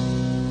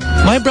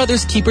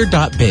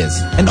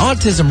 MyBrothersKeeper.biz, an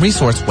autism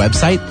resource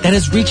website that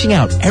is reaching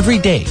out every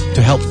day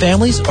to help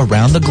families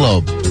around the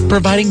globe,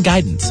 providing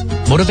guidance,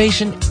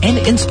 motivation, and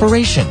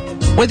inspiration.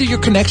 Whether your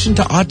connection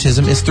to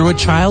autism is through a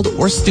child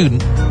or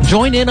student,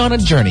 join in on a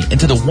journey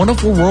into the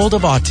wonderful world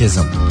of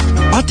autism.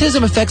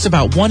 Autism affects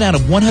about 1 out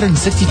of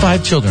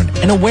 165 children,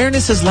 and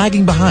awareness is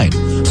lagging behind.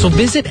 So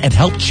visit and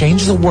help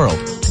change the world,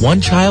 one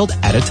child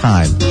at a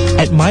time,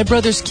 at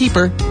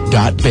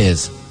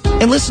MyBrothersKeeper.biz.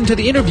 And listen to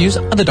the interviews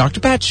on The Dr.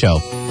 Pat Show.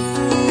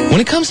 When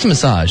it comes to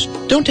massage,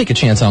 don't take a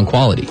chance on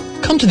quality.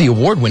 Come to the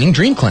award-winning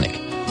Dream Clinic.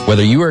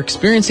 Whether you are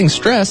experiencing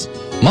stress,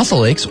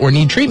 muscle aches, or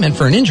need treatment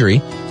for an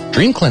injury,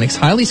 Dream Clinic's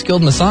highly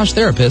skilled massage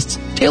therapists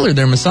tailor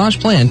their massage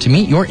plan to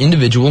meet your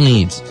individual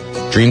needs.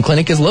 Dream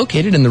Clinic is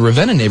located in the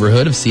Ravenna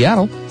neighborhood of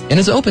Seattle and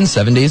is open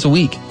 7 days a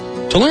week.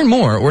 To learn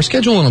more or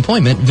schedule an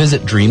appointment,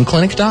 visit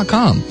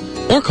dreamclinic.com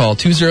or call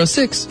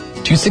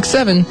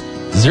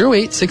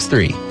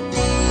 206-267-0863.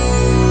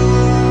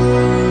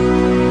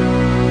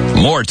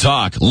 More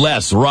talk,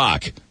 less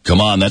rock.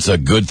 Come on, that's a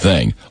good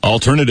thing.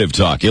 Alternative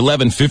Talk,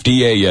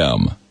 1150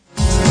 AM.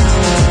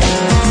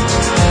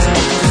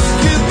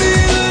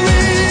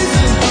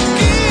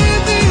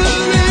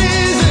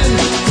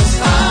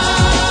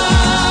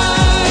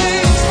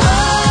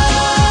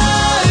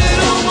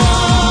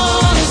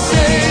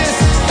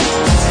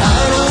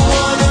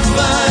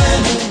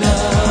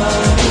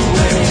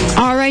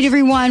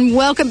 Everyone,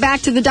 welcome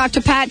back to the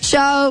Dr. Pat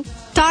Show.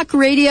 Talk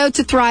radio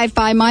to thrive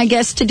by. My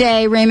guest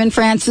today, Raymond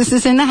Francis,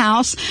 is in the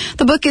house.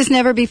 The book is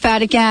Never Be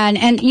Fat Again.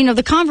 And, you know,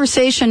 the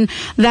conversation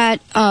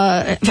that,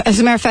 as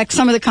a matter of fact,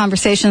 some of the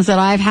conversations that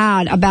I've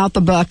had about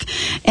the book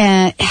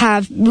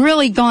have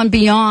really gone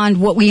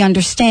beyond what we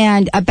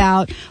understand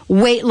about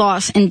weight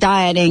loss and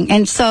dieting.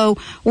 And so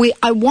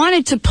I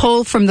wanted to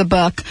pull from the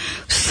book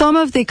some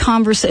of the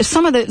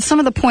some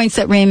of the points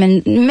that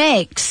Raymond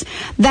makes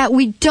that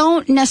we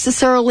don't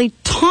necessarily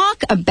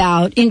talk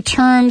about in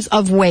terms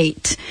of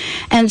weight.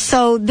 And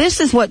so this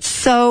is what's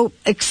so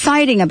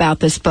exciting about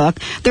this book.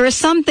 There are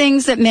some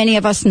things that many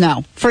of us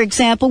know. For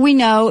example, we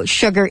know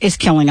sugar is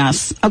killing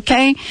us,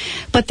 okay?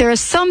 But there are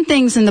some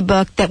things in the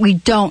book that we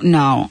don't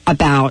know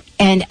about.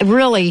 And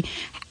really,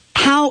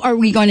 how are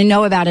we going to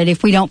know about it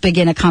if we don't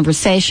begin a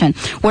conversation?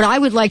 What I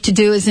would like to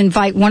do is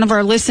invite one of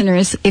our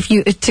listeners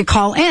to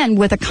call in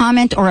with a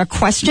comment or a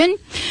question,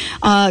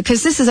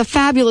 because this is a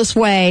fabulous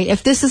way.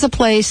 If this is a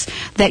place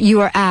that you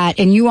are at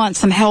and you want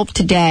some help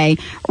today,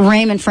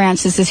 Raymond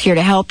Francis is here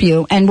to help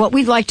you. And what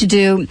we'd like to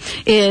do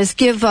is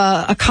give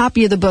a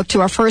copy of the book to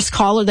our first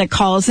caller that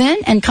calls in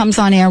and comes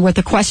on air with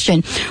a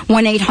question.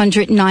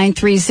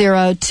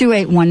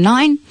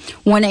 1-800-930-2819.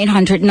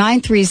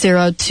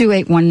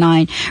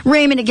 1-800-930-2819.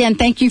 Raymond, again,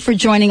 thank you for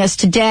joining us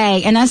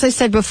today. And as I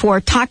said before,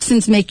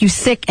 toxins make you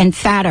sick and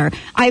fatter.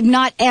 I've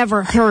not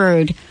ever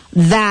heard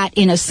that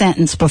in a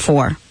sentence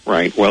before.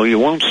 Right. Well, you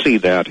won't see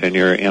that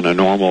in a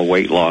normal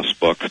weight loss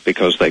book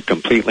because they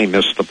completely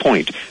miss the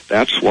point.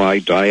 That's why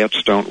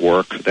diets don't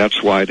work.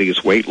 That's why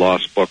these weight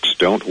loss books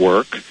don't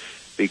work,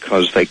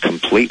 because they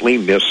completely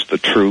miss the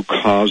true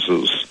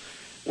causes.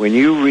 When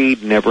you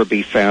read Never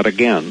Be Fat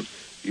Again,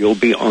 you'll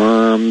be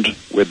armed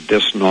with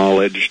this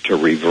knowledge to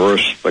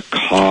reverse the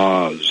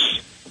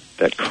cause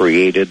that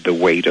created the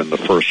weight in the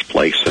first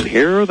place. And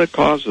here are the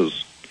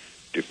causes: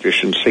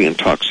 deficiency and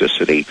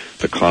toxicity,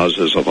 the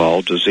causes of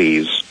all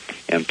disease.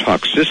 And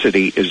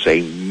toxicity is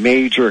a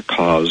major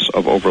cause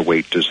of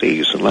overweight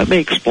disease. And let me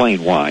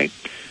explain why.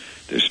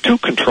 There's two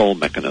control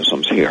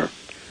mechanisms here.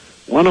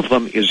 One of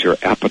them is your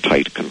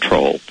appetite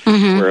control,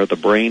 where the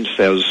brain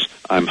says,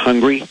 I'm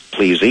hungry,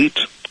 please eat,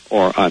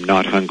 or I'm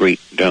not hungry,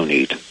 don't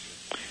eat.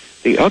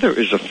 The other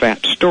is a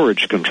fat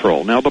storage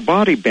control. Now, the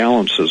body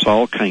balances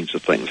all kinds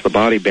of things. The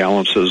body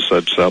balances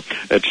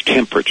its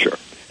temperature.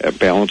 It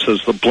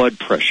balances the blood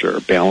pressure,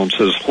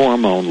 balances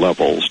hormone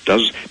levels,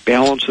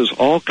 balances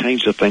all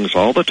kinds of things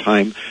all the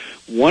time.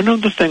 One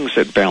of the things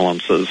it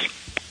balances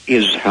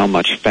is how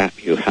much fat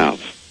you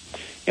have.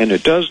 And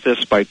it does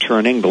this by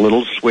turning the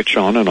little switch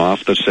on and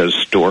off that says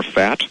store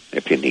fat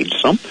if you need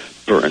some,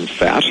 burn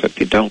fat if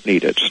you don't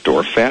need it,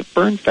 store fat,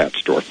 burn fat,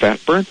 store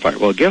fat, burn fat.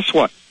 Well, guess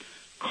what?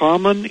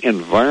 Common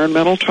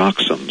environmental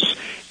toxins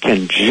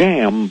can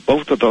jam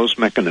both of those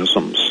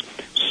mechanisms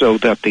so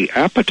that the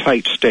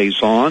appetite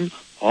stays on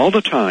all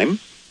the time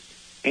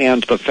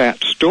and the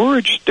fat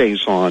storage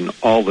stays on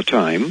all the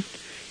time,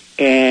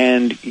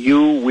 and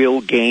you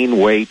will gain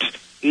weight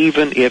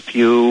even if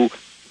you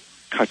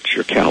cut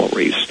your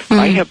calories.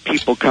 I have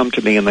people come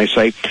to me and they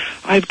say,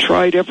 I've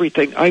tried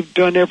everything, I've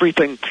done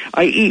everything,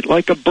 I eat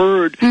like a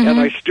bird and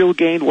I still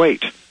gain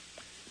weight.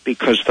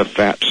 Because the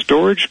fat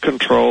storage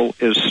control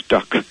is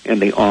stuck in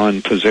the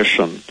on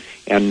position.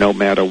 And no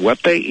matter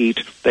what they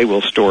eat, they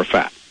will store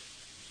fat.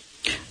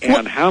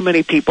 And how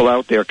many people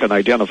out there can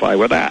identify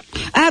with that?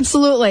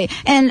 Absolutely.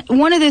 And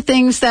one of the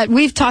things that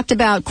we've talked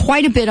about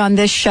quite a bit on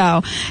this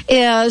show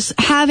is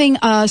having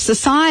a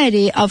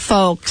society of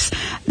folks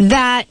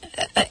that,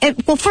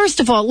 well, first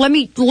of all,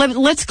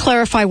 let's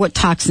clarify what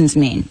toxins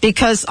mean,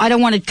 because I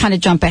don't want to kind of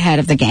jump ahead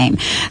of the game.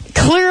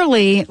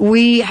 Clearly,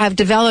 we have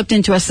developed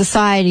into a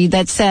society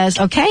that says,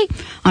 okay,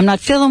 I'm not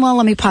feeling well,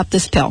 let me pop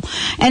this pill.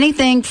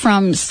 Anything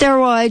from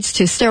steroids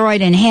to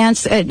steroid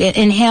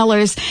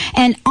inhalers.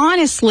 And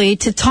honestly,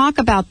 to talk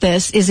about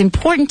this is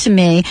important to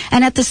me.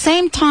 And at the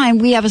same time,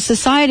 we have a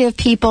society of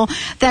people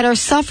that are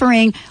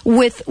suffering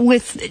with,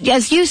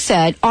 as you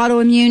said,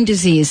 autoimmune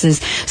diseases.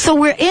 So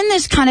we're in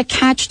this kind of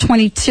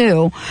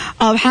catch-22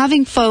 of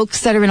having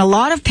folks that are in a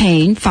lot of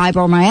pain,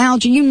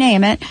 fibromyalgia, you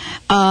name it,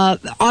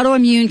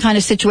 autoimmune kind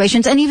of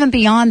situations, and even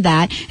beyond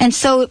that. And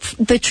so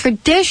the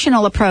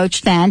traditional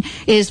approach then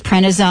is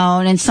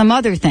prednisone and some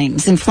other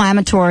things,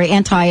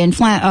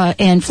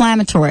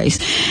 anti-inflammatories.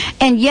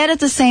 And yet at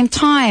the same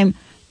time,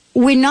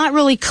 we're not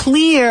really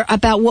clear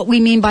about what we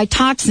mean by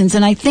toxins.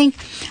 And I think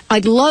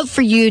I'd love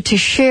for you to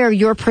share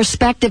your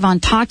perspective on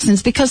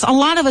toxins, because a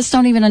lot of us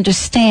don't even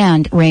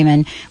understand,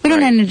 Raymond. We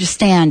don't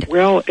understand.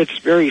 Well, it's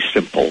very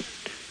simple.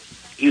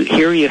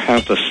 Here you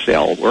have the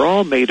cell. We're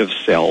all made of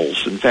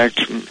cells. In fact,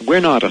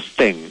 we're not a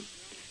thing.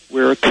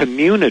 We're a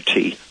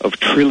community of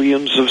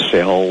trillions of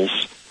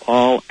cells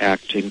all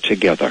acting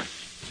together.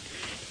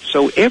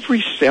 So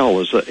every cell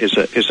is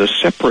a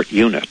separate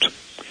unit.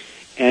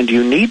 And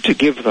you need to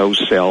give those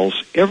cells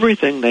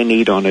everything they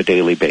need on a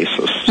daily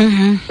basis.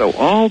 Mm-hmm. So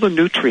all the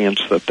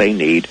nutrients that they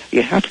need,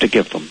 you have to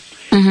give them.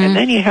 Mm-hmm. And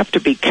then you have to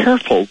be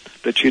careful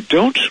that you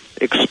don't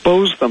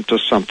expose them to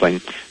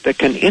something that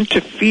can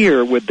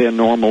interfere with their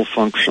normal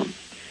function.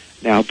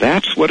 Now,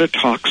 that's what a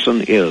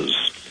toxin is.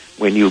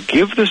 When you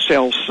give the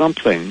cell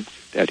something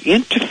that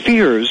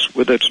interferes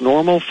with its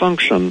normal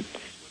function,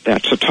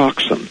 that's a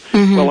toxin.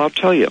 Mm-hmm. Well, I'll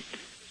tell you,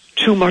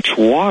 too much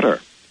water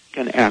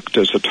can act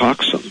as a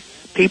toxin.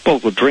 People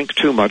who drink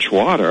too much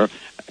water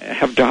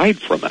have died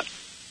from it.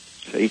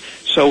 See?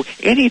 So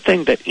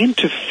anything that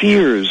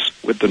interferes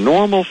with the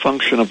normal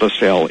function of the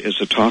cell is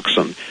a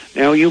toxin.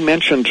 Now, you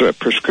mentioned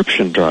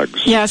prescription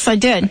drugs. Yes, I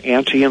did.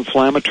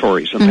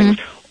 Anti-inflammatories and things.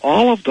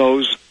 All of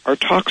those are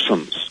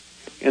toxins.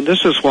 And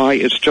this is why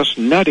it's just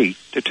nutty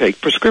to take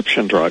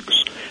prescription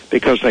drugs,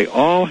 because they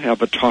all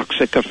have a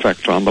toxic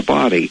effect on the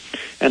body.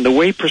 And the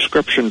way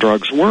prescription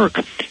drugs work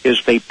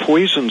is they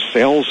poison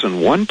cells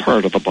in one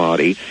part of the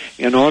body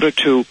in order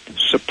to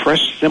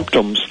suppress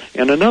symptoms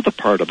in another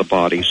part of the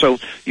body. So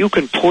you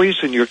can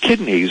poison your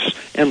kidneys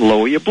and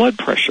lower your blood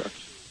pressure.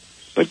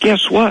 But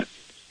guess what?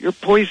 You're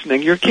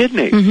poisoning your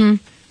kidney. Mm-hmm.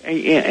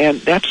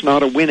 And that's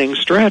not a winning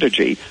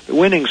strategy. The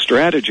winning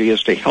strategy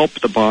is to help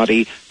the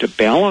body to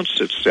balance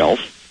itself,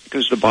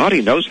 because the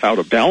body knows how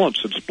to balance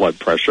its blood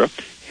pressure.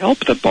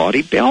 Help the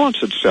body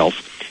balance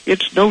itself.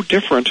 It's no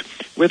different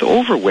with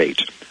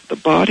overweight. The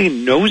body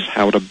knows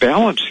how to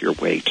balance your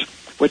weight.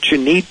 What you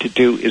need to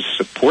do is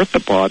support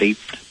the body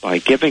by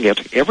giving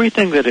it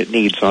everything that it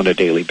needs on a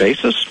daily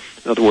basis.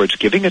 In other words,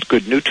 giving it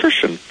good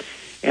nutrition.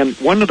 And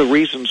one of the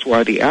reasons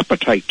why the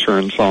appetite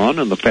turns on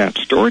and the fat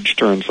storage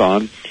turns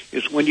on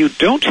is when you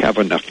don't have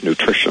enough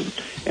nutrition.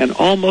 And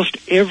almost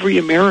every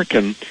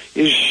American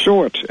is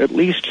short at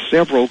least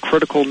several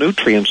critical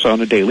nutrients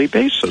on a daily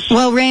basis.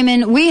 Well,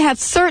 Raymond, we have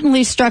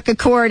certainly struck a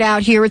chord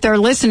out here with our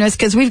listeners,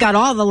 because we've got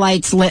all the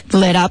lights lit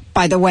up,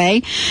 by the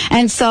way.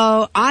 And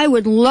so I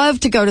would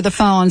love to go to the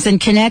phones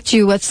and connect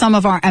you with some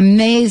of our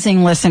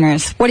amazing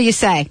listeners. What do you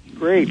say?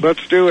 Great,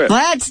 let's do it.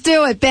 Let's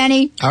do it,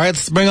 Benny. All right,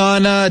 let's bring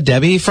on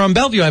Debbie from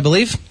Bellevue, I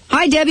believe.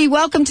 Hi, Debbie.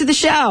 Welcome to the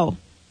show.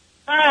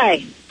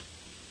 Hi.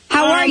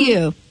 How are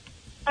you?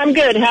 I'm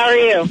good. How are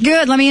you?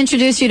 Good. Let me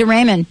introduce you to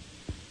Raymond.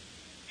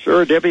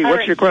 Sure, Debbie.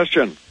 What's your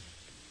question?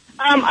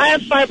 I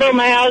have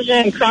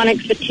fibromyalgia and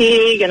chronic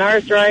fatigue and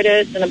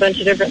arthritis and a bunch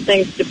of different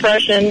things,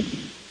 depression,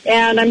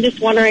 and I'm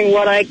just wondering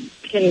what I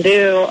can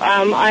do.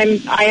 I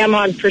am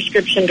on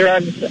prescription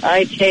drugs.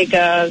 I take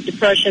a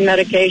depression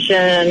medication,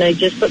 and they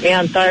just put me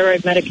on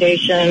thyroid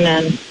medication.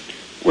 And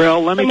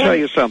well, let me tell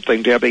you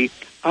something, Debbie.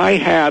 I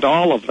had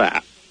all of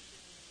that.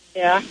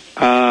 Yeah.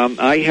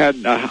 I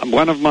had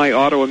one of my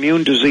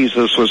autoimmune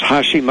diseases was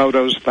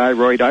Hashimoto's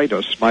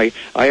thyroiditis.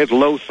 I had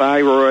low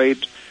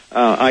thyroid.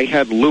 I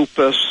had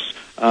lupus.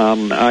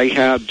 I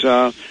had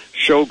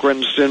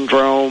Sjogren's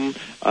syndrome.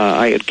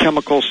 I had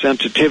chemical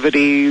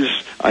sensitivities.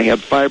 I had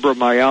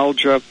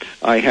fibromyalgia.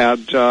 I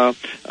had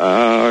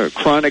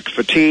chronic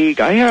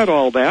fatigue. I had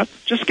all that.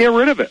 Just get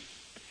rid of it.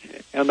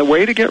 And the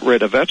way to get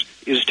rid of it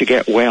is to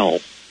get well.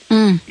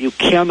 You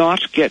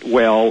cannot get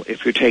well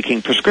if you're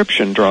taking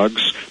prescription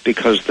drugs,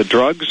 because the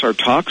drugs are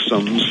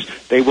toxins.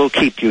 They will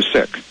keep you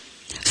sick.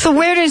 So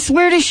where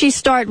does she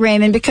start,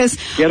 Raymond? Because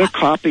get a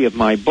copy of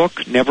my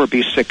book, Never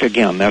Be Sick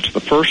Again. That's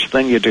the first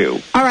thing you do.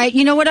 All right.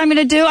 You know what I'm going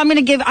to do? I'm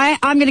going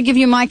to give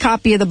you my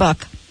copy of the book.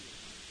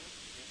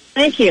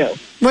 Thank you.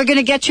 We're going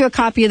to get you a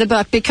copy of the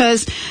book,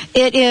 because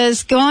it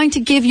is going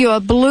to give you a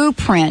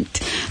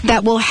blueprint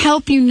that will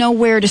help you know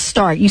where to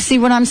start. You see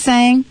what I'm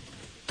saying?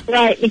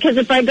 Right, because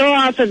if I go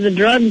off of the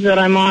drugs that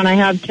I'm on, I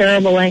have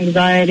terrible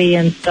anxiety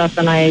and stuff,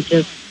 and I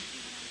just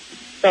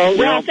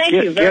So, thank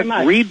you very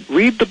much.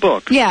 Read the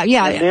book. Yeah.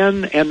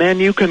 And then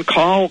you can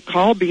call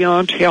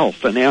Beyond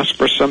Health and ask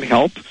for some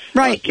help.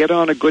 Right. Get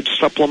on a good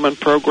supplement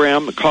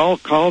program. Call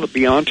the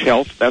Beyond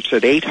Health. That's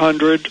at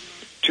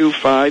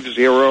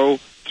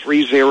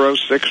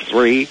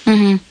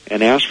 800-250-3063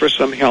 and ask for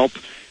some help.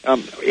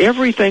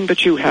 Everything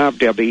that you have,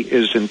 Debbie,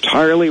 is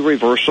entirely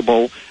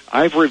reversible.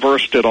 I've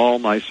reversed it all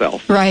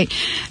myself. Right.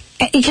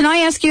 Can I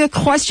ask you a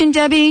question,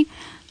 Debbie?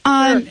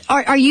 Sure.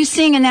 Are you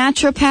seeing a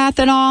naturopath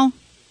at all?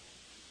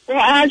 Well,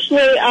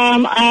 actually,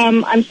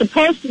 I'm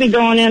supposed to be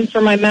going in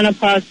for my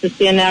menopause to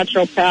see a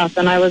naturopath,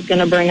 and I was going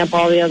to bring up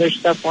all the other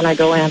stuff when I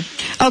go in.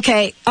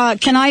 Okay.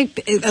 Can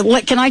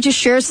I just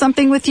share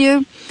something with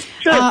you?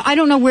 Sure. I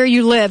don't know where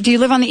you live. Do you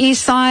live on the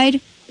east side?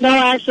 No,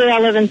 actually, I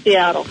live in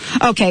Seattle.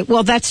 Okay.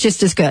 Well, that's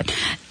just as good.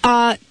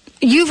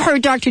 You've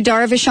heard Dr.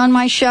 Darvish on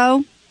my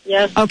show?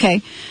 Yes.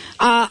 Okay.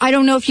 I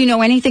don't know if you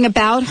know anything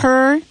about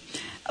her,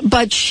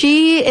 but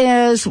she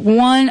is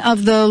one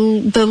of the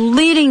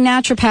leading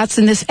naturopaths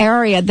in this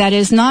area that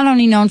is not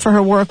only known for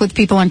her work with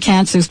people on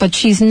cancers, but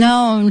she's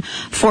known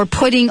for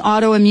putting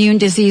autoimmune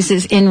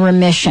diseases in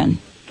remission.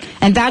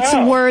 And that's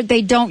a word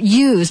they don't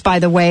use, by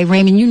the way,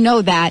 Raymond. You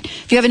know that.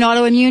 If you have an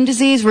autoimmune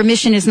disease,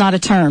 remission is not a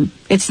term.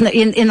 It's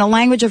in the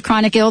language of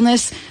chronic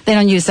illness, they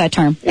don't use that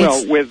term.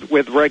 Well,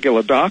 with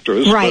regular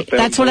doctors. Right.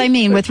 That's what I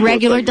mean, with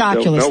regular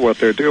doctors. They don't know what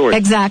they're doing.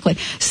 Exactly.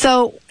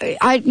 So,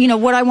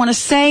 what I want to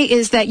say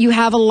is that you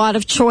have a lot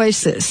of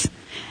choices.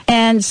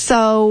 And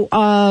so,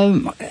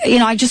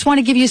 I just want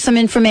to give you some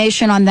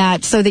information on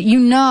that so that you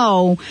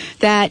know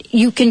that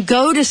you can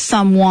go to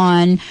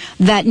someone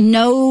that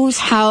knows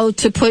how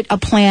to put a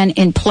plan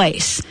in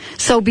place.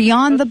 So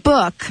beyond the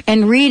book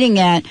and reading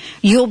it,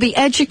 you'll be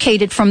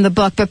educated from the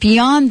book. But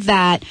beyond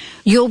that,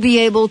 you'll be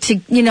able to,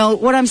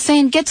 what I'm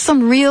saying, get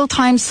some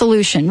real-time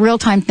solution,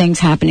 real-time things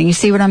happening. You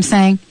see what I'm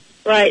saying?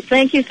 Right.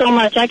 Thank you so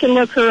much. I can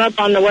look her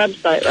up on the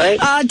website, right?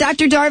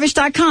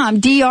 DrDarvish.com,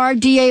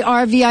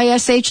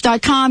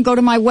 DrDarvish.com. Go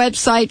to my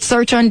website,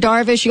 search on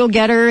Darvish, you'll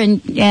get her.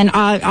 And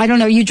I don't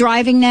know, you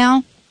driving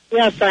now?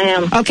 Yes, I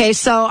am. Okay,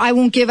 so I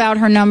won't give out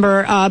her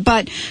number,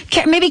 but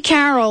maybe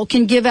Carol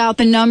can give out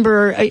the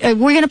number. We're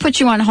going to put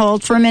you on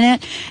hold for a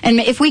minute, and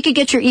if we could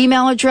get your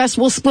email address,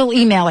 we'll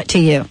email it to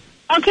you.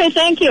 Okay,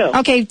 thank you.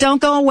 Okay, don't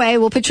go away.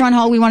 We'll put you on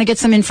hold. We want to get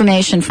some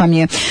information from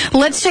you.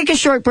 Let's take a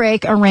short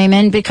break,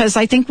 Raymond, because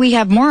I think we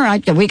got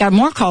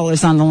more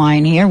callers on the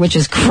line here, which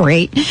is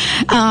great.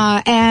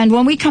 And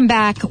when we come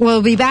back,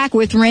 we'll be back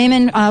with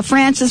Raymond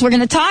Francis. We're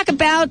going to talk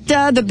about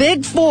the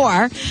Big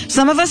Four.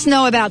 Some of us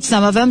know about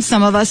some of them,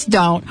 some of us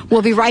don't.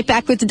 We'll be right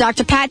back with the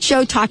Dr. Pat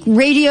Show, talk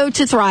radio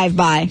to thrive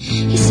by.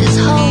 He says,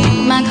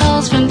 hold my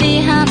calls from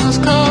behind those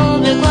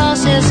cold brick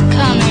walls. Says,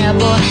 come here,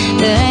 boy,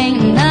 there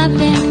ain't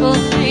nothing for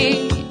free.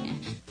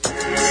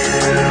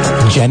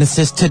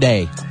 Genesis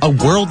Today, a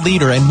world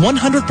leader in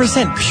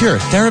 100% pure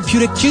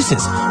therapeutic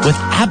juices with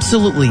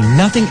absolutely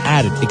nothing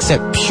added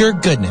except pure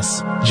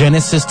goodness.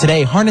 Genesis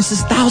Today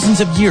harnesses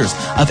thousands of years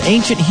of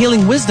ancient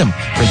healing wisdom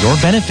for your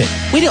benefit.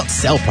 We don't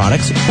sell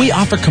products. We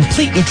offer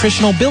complete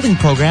nutritional building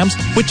programs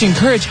which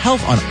encourage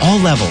health on all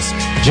levels.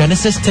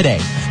 Genesis Today,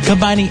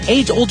 combining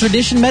age-old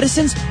tradition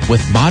medicines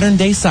with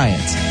modern-day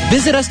science.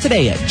 Visit us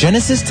today at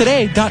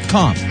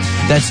genesistoday.com.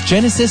 That's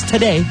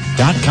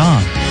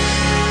genesistoday.com.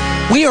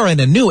 We are in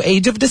a new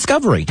age of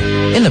discovery.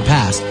 In the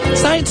past,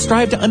 science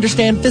strived to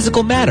understand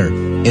physical matter.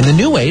 In the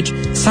new age,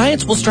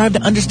 science will strive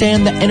to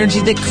understand the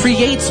energy that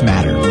creates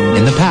matter.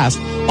 In the past,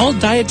 all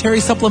dietary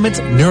supplements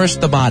nourish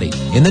the body.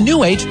 In the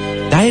new age,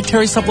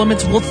 dietary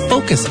supplements will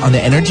focus on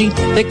the energy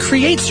that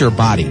creates your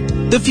body.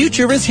 The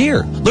future is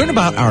here. Learn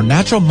about our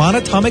natural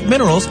monatomic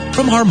minerals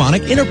from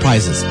Harmonic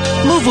Enterprises.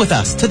 Move with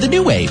us to the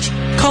new age.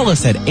 Call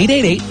us at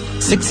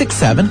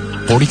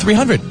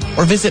 888-667-4300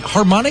 or visit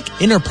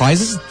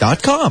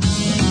harmonicenterprises.com.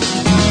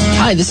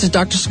 Hi, this is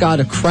Dr. Scott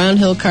of Crown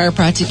Hill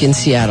Chiropractic in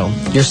Seattle,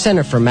 your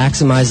center for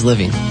maximized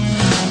living.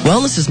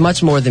 Wellness is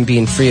much more than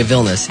being free of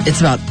illness. It's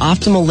about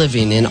optimal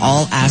living in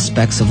all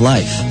aspects of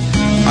life.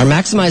 Our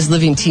Maximized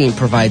Living team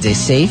provides a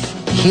safe,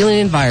 healing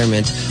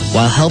environment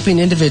while helping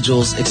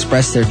individuals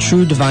express their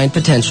true divine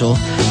potential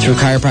through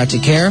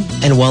chiropractic care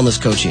and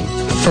wellness coaching.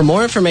 For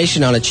more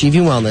information on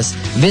achieving wellness,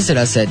 visit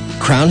us at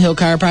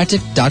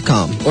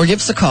crownhillchiropractic.com or give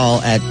us a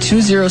call at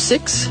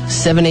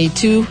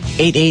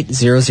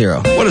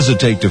 206-782-8800. What does it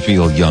take to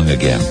feel young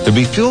again? To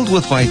be filled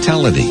with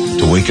vitality,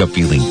 to wake up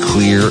feeling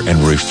clear and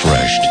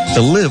refreshed,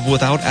 to live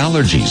without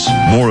allergies.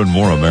 More and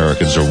more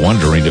Americans are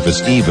wondering if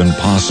it's even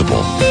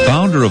possible.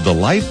 Founder of the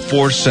Life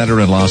Force Center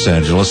in Los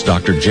Angeles,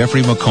 Dr.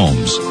 Jeffrey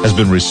McCombs, has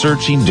been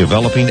researching,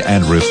 developing,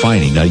 and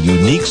refining a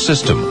unique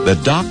system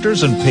that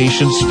doctors and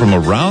patients from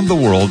around the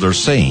world are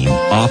saying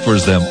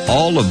offers them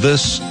all of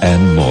this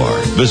and more.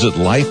 Visit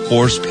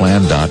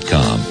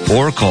lifeforceplan.com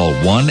or call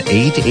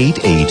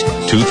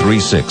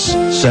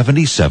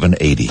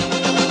 1-888-236-7780.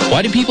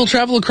 Why do people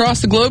travel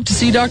across the globe to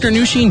see Dr.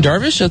 Nushin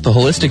Darvish at the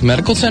Holistic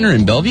Medical Center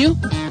in Bellevue?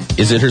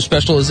 Is it her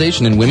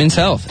specialization in women's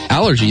health,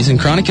 allergies, and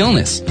chronic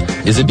illness?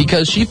 Is it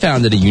because she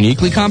founded a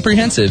uniquely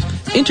comprehensive,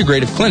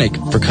 integrative clinic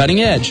for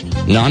cutting-edge,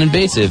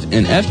 non-invasive,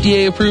 and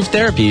FDA-approved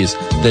therapies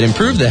that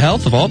improve the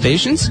health of all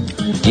patients?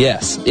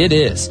 Yes, it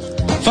is.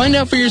 Find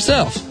out for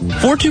yourself.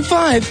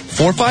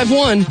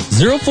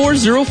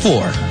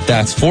 425-451-0404.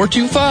 That's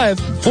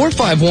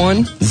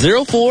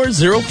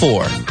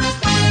 425-451-0404.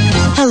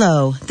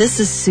 Hello, this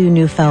is Sue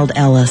Neufeld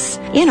Ellis.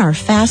 In our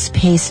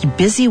fast-paced,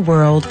 busy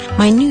world,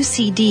 my new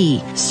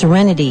CD,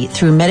 Serenity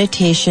Through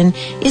Meditation,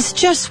 is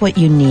just what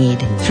you need.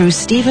 Through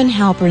Stephen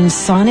Halpern's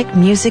sonic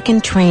music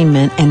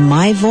entrainment and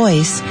my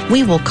voice,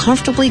 we will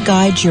comfortably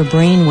guide your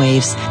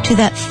brainwaves to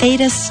that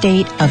theta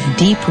state of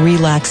deep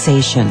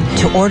relaxation.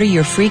 To order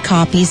your free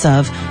copies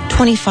of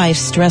 25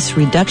 Stress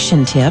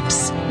Reduction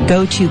Tips,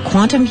 go to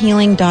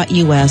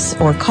quantumhealing.us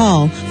or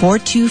call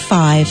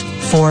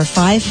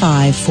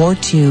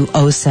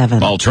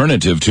 425-455-4207.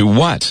 Alternative to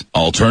what?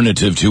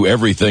 Alternative to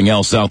everything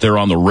else out there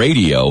on the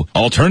radio.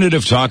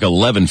 Alternative Talk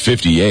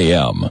 1150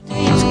 AM.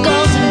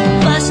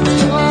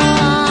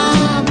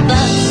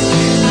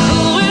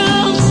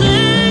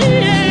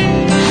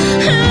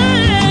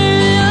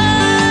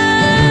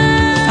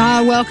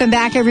 Welcome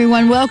back,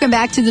 everyone. Welcome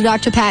back to the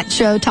Dr. Pat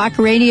Show, talk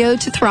radio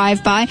to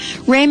thrive by.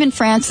 Raymond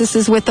Francis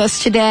is with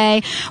us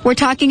today. We're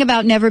talking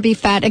about Never Be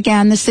Fat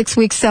again, the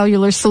 6-week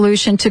cellular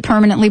solution to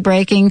permanently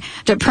break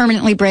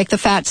the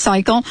fat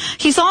cycle.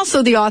 He's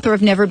also the author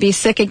of Never Be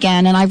Sick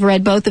Again, and I've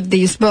read both of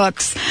these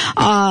books.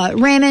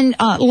 Raymond,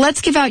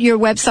 let's give out your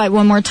website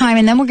one more time,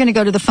 and then we're going to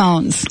go to the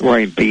phones.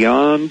 Right,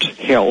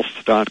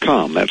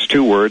 beyondhealth.com. That's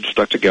 2 words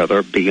stuck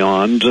together,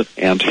 beyond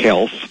and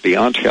health,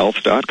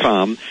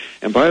 beyondhealth.com.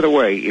 And by the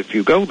way, if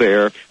you go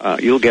there,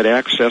 you'll get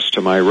access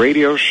to my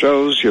radio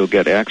shows, you'll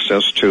get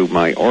access to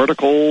my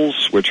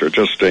articles, which are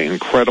just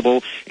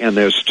incredible, and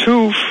there's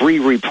 2 free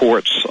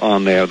reports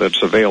on there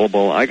that's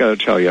available. I got to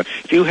tell you,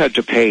 if you had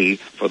to pay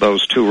for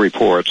those 2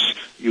 reports,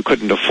 you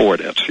couldn't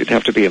afford it. You'd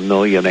have to be a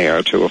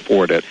millionaire to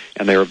afford it,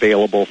 and they're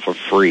available for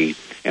free.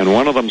 And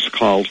one of them's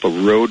called The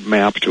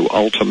Roadmap to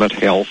Ultimate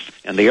Health,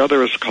 and the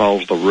other is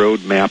called The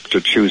Roadmap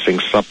to Choosing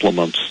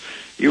Supplements.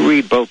 You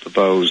read both of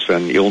those,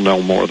 and you'll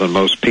know more than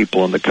most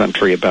people in the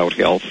country about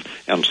health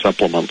and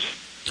supplements.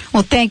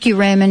 Well, thank you,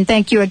 Raymond.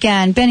 Thank you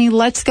again. Benny,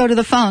 let's go to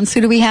the phones.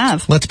 Who do we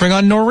have? Let's bring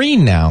on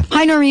Noreen now.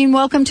 Hi, Noreen.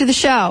 Welcome to the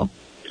show.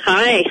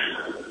 Hi.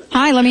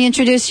 Hi, let me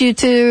introduce you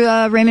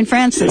to Raymond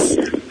Francis.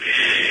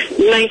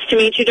 Nice to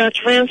meet you,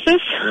 Dr.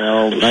 Francis.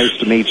 Well, nice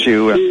to meet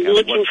you. And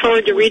looking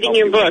forward to reading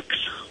your books.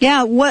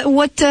 Yeah,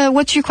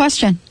 what's your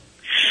question?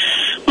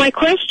 My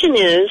question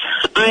is,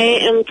 I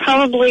am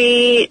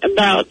probably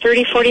about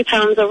 30, 40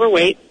 pounds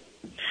overweight.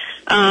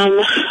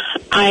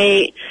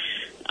 I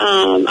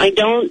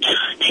don't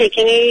take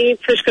any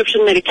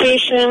prescription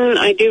medication.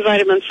 I do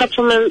vitamin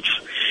supplements.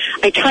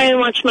 I try and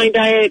watch my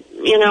diet,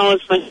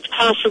 as much as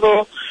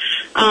possible.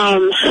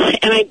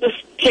 And I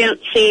just can't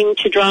seem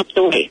to drop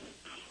the weight.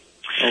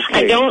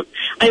 Okay.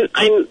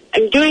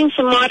 I'm doing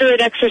some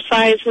moderate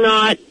exercise,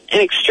 not an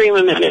extreme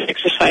amount of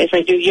exercise.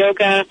 I do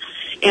yoga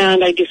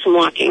and I do some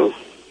walking.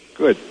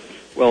 Good.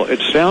 Well,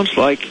 it sounds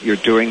like you're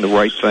doing the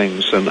right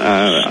things, and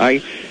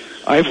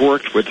I've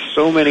worked with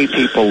so many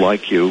people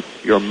like you.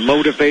 You're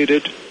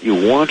motivated, you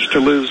want to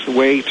lose the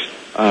weight,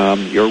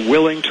 you're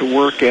willing to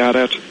work at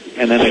it,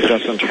 and then it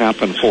doesn't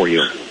happen for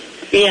you.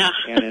 Yeah.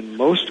 And in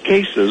most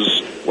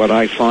cases, what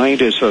I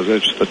find is that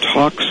it's the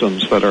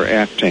toxins that are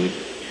acting.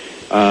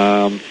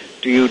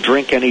 Do you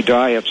drink any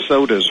diet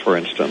sodas, for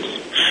instance?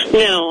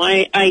 No,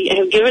 I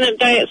have given up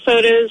diet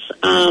sodas.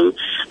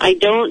 I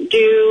don't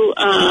do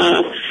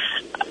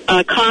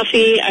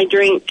coffee. I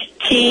drink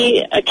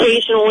tea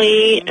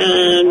occasionally.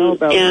 How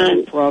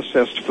about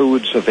processed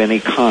foods of any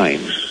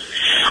kind?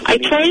 I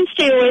try and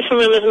stay away from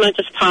them as much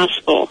as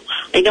possible.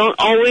 I don't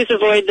always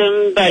avoid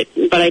them, but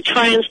I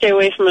try and stay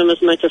away from them as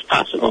much as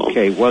possible.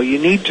 Okay, well, you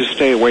need to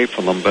stay away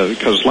from them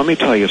because let me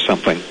tell you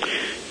something.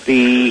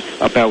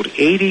 About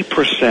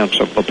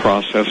 80% of the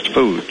processed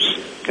foods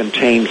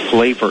contain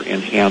flavor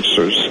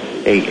enhancers,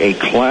 a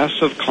class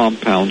of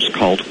compounds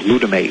called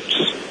glutamates.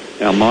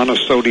 Now,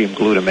 monosodium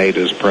glutamate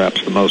is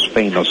perhaps the most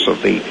famous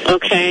of the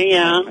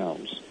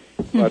compounds.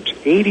 But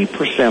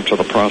 80% of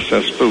the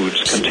processed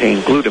foods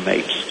contain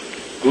glutamates.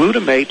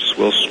 Glutamates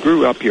will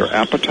screw up your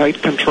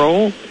appetite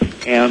control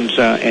and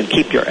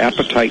keep your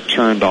appetite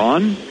turned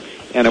on,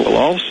 and it will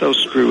also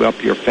screw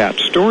up your fat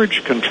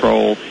storage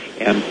control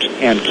and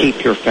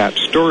keep your fat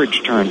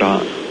storage turned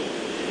on.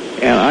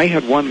 And I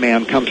had one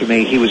man come to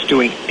me, he was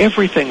doing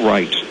everything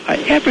right. I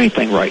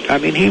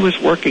mean, he was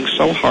working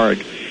so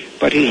hard,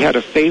 but he had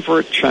a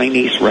favorite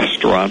Chinese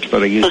restaurant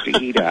that I used to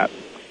eat at.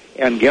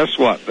 And guess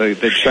what?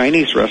 The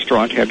Chinese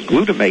restaurant had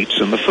glutamates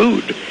in the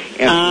food.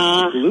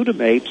 And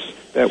glutamates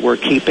that were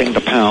keeping the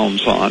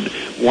pounds on.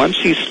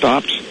 Once he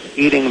stopped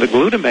eating the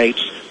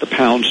glutamates, the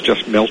pounds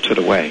just melted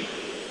away.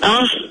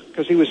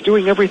 Because he was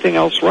doing everything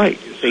else right.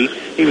 You see,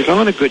 he was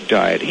on a good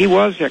diet. He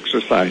was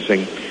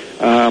exercising.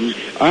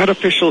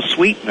 artificial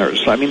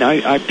sweeteners. I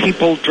mean,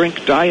 people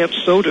drink diet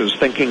sodas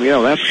thinking,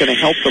 that's going to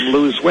help them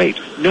lose weight.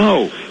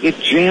 No, it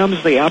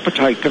jams the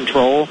appetite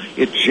control.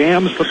 It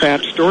jams the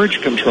fat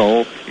storage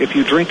control. If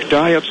you drink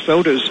diet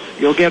sodas,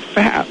 you'll get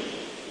fat.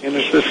 And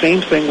it's the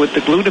same thing with the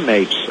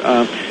glutamates.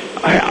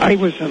 I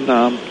was in,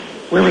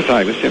 where was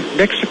I? I was in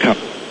Mexico.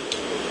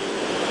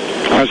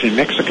 I was in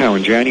Mexico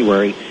in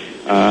January,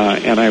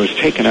 and I was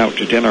taken out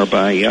to dinner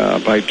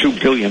by two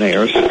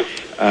billionaires.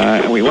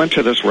 And we went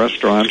to this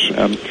restaurant.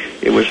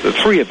 It was the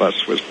three of us.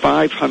 It was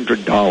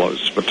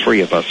 $500 for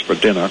three of us for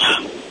dinner.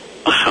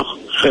 Wow.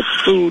 The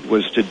food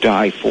was to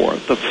die for.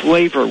 The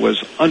flavor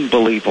was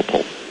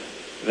unbelievable.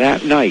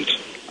 That night,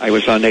 I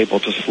was unable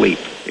to sleep.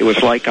 It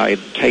was like I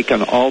had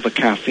taken all the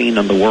caffeine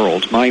in the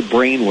world. My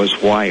brain was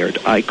wired.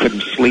 I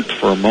couldn't sleep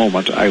for a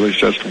moment. I was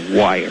just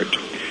wired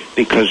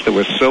because there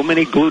were so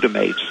many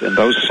glutamates in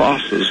those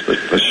sauces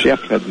that the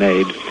chef had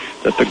made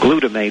that the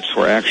glutamates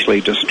were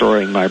actually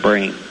destroying my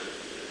brain.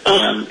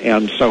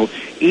 And so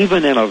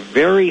even in a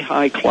very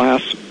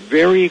high-class,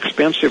 very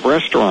expensive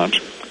restaurant,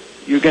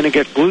 you're going to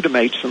get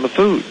glutamates in the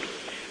food.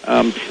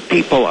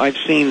 People, I've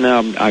seen,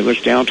 I was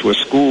down to a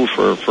school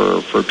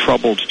for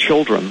troubled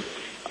children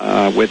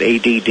with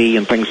ADD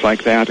and things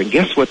like that, and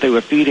guess what they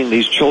were feeding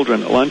these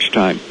children at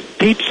lunchtime?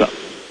 Pizza.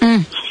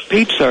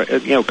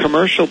 Pizza,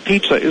 commercial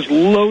pizza is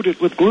loaded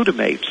with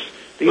glutamates.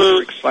 These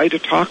are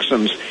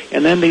excitotoxins,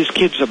 and then these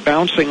kids are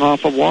bouncing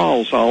off of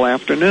walls all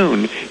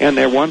afternoon, and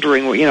they're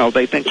wondering,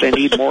 they think they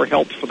need more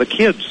help for the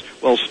kids.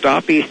 Well,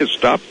 stop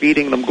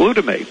feeding them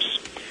glutamates.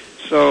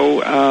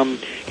 So,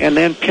 and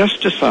then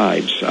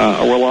pesticides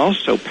will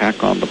also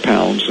pack on the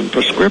pounds, and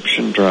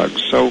prescription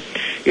drugs. So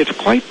it's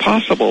quite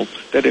possible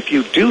that if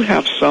you do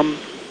have some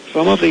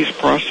of these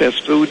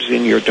processed foods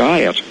in your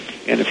diet,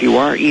 and if you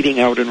are eating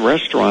out in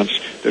restaurants,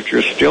 that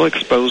you're still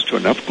exposed to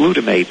enough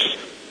glutamates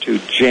to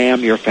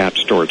jam your fat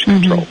storage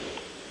control.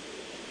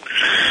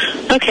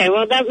 Okay,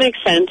 well, that makes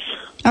sense.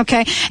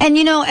 Okay. And,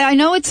 I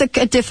know it's a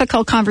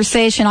difficult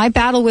conversation. I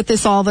battle with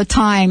this all the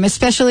time,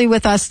 especially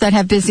with us that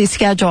have busy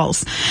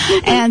schedules.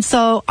 And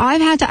so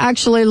I've had to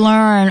actually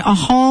learn a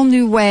whole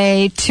new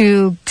way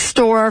to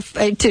store,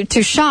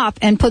 to shop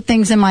and put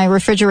things in my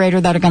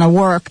refrigerator that are going to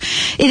work.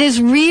 It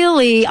is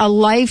really a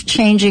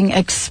life-changing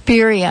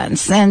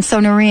experience. And so,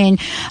 Noreen,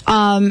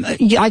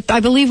 I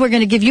believe we're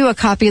going to give you a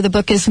copy of the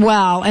book as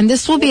well. And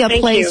this will be a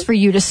place for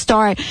you to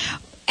start.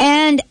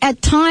 And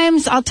at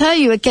times, I'll tell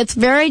you, it gets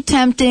very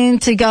tempting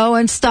to go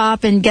and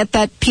stop and get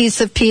that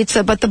piece of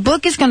pizza. But the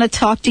book is going to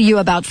talk to you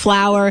about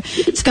flour.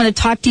 It's going to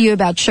talk to you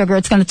about sugar.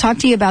 It's going to talk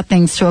to you about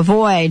things to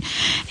avoid.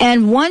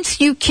 And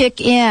once you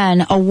kick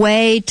in a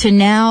way to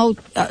now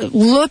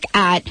look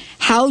at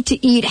how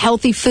to eat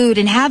healthy food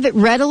and have it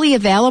readily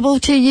available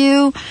to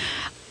you,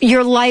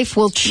 your life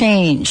will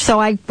change. So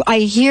I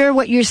hear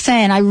what you're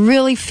saying. I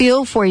really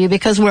feel for you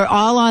because we're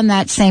all on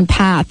that same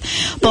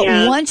path. But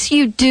once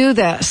you do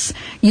this,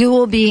 you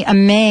will be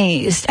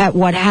amazed at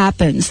what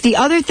happens. The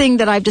other thing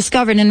that I've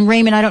discovered, and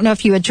Raymond, I don't know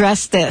if you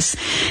addressed this,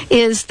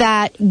 is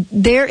that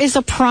there is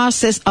a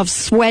process of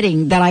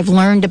sweating that I've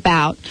learned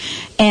about.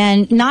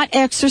 And not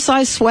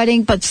exercise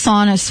sweating, but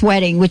sauna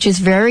sweating, which is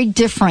very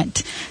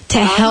different to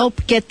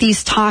help get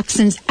these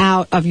toxins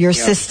out of your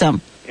system.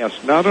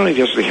 Yes, not only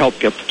does it help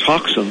get the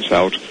toxins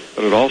out,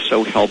 but it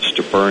also helps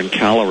to burn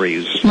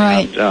calories.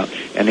 Right.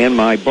 And in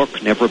my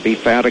book, Never Be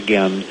Fat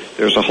Again,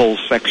 there's a whole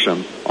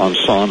section on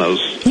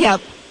saunas.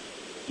 Yep.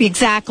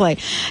 Exactly.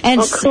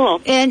 And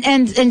cool.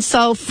 And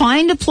so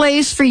find a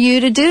place for you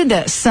to do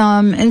this.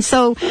 And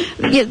so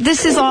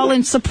this is all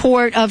in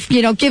support of,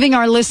 giving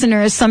our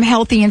listeners some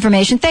healthy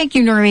information. Thank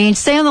you, Noreen.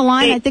 Stay on the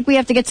line. I think we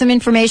have to get some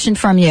information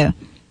from you.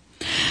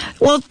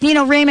 Well,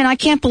 Raymond, I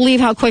can't believe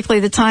how quickly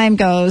the time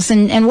goes.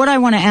 And what I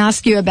want to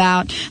ask you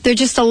about, there are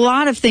just a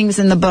lot of things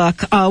in the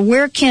book.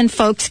 Where can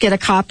folks get a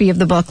copy of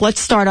the book?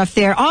 Let's start off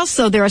there.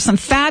 Also, there are some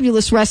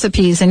fabulous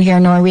recipes in here,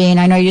 Noreen.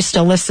 I know you're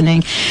still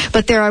listening.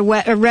 But there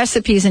are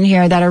recipes in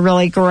here that are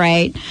really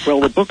great.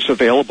 Well, the book's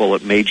available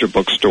at major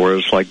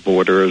bookstores like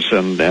Borders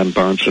and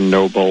Barnes &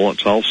 Noble.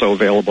 It's also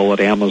available at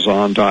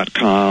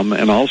Amazon.com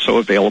and also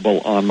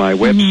available on my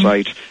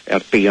website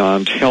at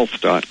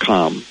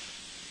BeyondHealth.com.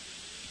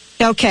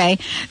 Okay.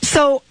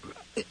 So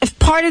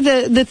part of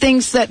the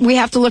things that we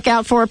have to look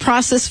out for are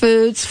processed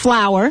foods,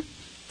 flour,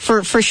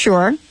 for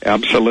sure.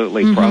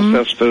 Absolutely.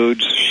 Processed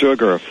foods,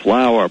 sugar,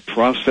 flour,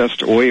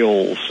 processed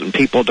oils. And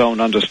people don't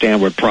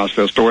understand what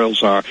processed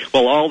oils are.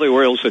 Well, all the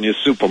oils in your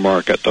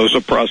supermarket, those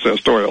are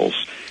processed oils.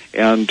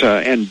 And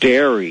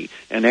dairy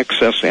and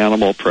excess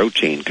animal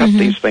protein. Cut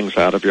these things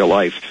out of your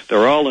life.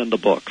 They're all in the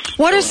books.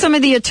 What are some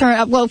of the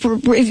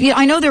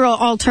I know there are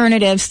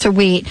alternatives to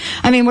wheat.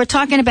 I mean, we're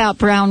talking about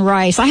brown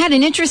rice. I had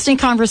an interesting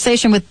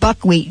conversation with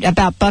buckwheat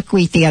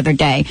the other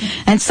day,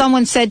 and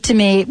someone said to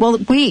me, "Well,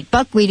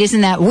 buckwheat,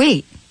 isn't that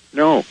wheat?"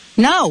 No.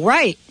 No,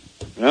 right.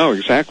 No,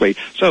 exactly.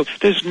 So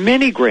there's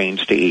many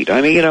grains to eat.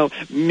 I mean,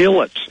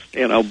 millets,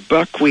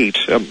 buckwheat,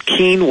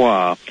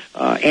 quinoa,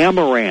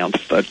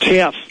 amaranth,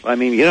 teff. I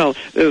mean,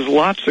 there's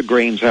lots of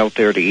grains out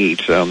there to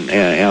eat,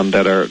 and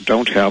that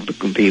don't have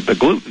the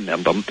gluten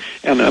in them.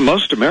 And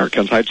most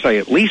Americans, I'd say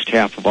at least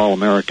half of all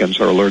Americans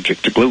are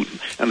allergic to gluten,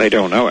 and they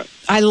don't know it.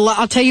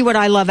 I'll tell you what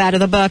I love out of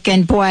the book,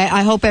 and boy,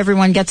 I hope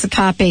everyone gets a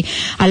copy.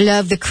 I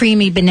love the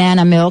creamy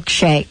banana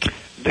milkshake.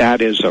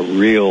 That is a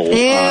real...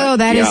 Ew,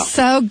 that is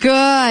so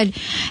good.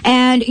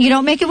 And you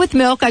don't make it with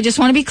milk. I just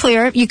want to be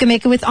clear. You can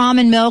make it with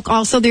almond milk.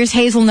 Also, there's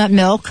hazelnut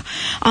milk.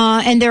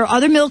 And there are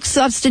other milk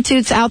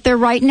substitutes out there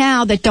right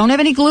now that don't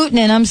have any gluten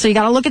in them. So you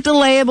got to look at the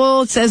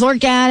label. It says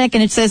organic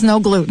and it says no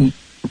gluten.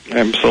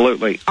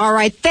 Absolutely. All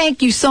right.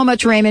 Thank you so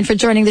much, Raymond, for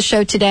joining the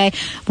show today.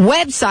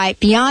 Website,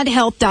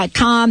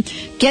 beyondhealth.com.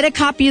 Get a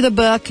copy of the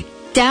book.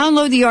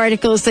 Download the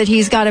articles that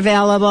he's got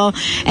available.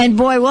 And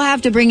boy, we'll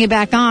have to bring you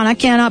back on. I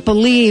cannot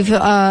believe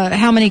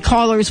how many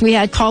callers we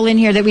had call in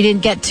here that we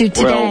didn't get to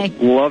today.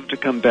 Well, love to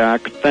come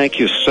back. Thank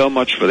you so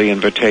much for the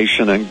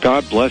invitation, and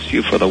God bless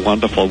you for the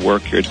wonderful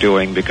work you're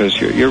doing, because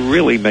you're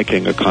really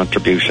making a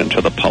contribution to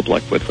the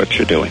public with what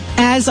you're doing.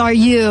 As are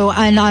you,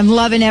 and I'm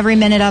loving every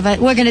minute of it.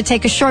 We're going to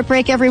take a short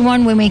break,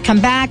 everyone. When we come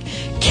back,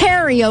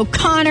 Carrie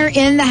O'Connor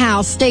in the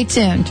house. Stay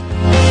tuned.